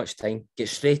guy too much time. Get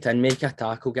straight in, make a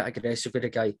tackle, get aggressive with the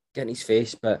guy, get in his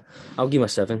face. But I'll give him a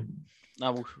 7.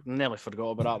 I nearly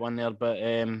forgot about that one there. But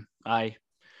I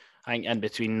think in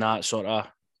between that sort of...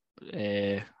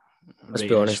 let's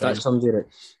be honest,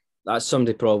 that's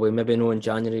somebody probably, maybe no in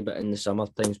January, but in the summer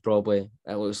times probably,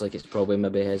 it looks like it's probably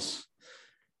maybe his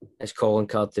calling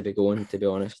card to be going, to be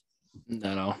honest.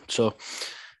 No. So...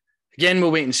 Again,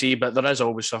 we'll wait and see, but there is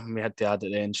always something we had to add at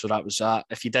the end, so that was that.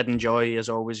 If you did enjoy, as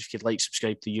always, if you'd like,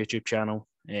 subscribe to the YouTube channel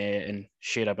and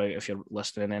share about if you're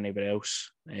listening anywhere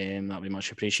else, that'd be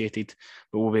much appreciated.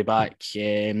 But we'll be back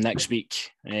next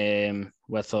week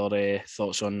with our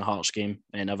thoughts on the Hearts game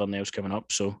and everything else coming up,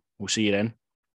 so we'll see you then.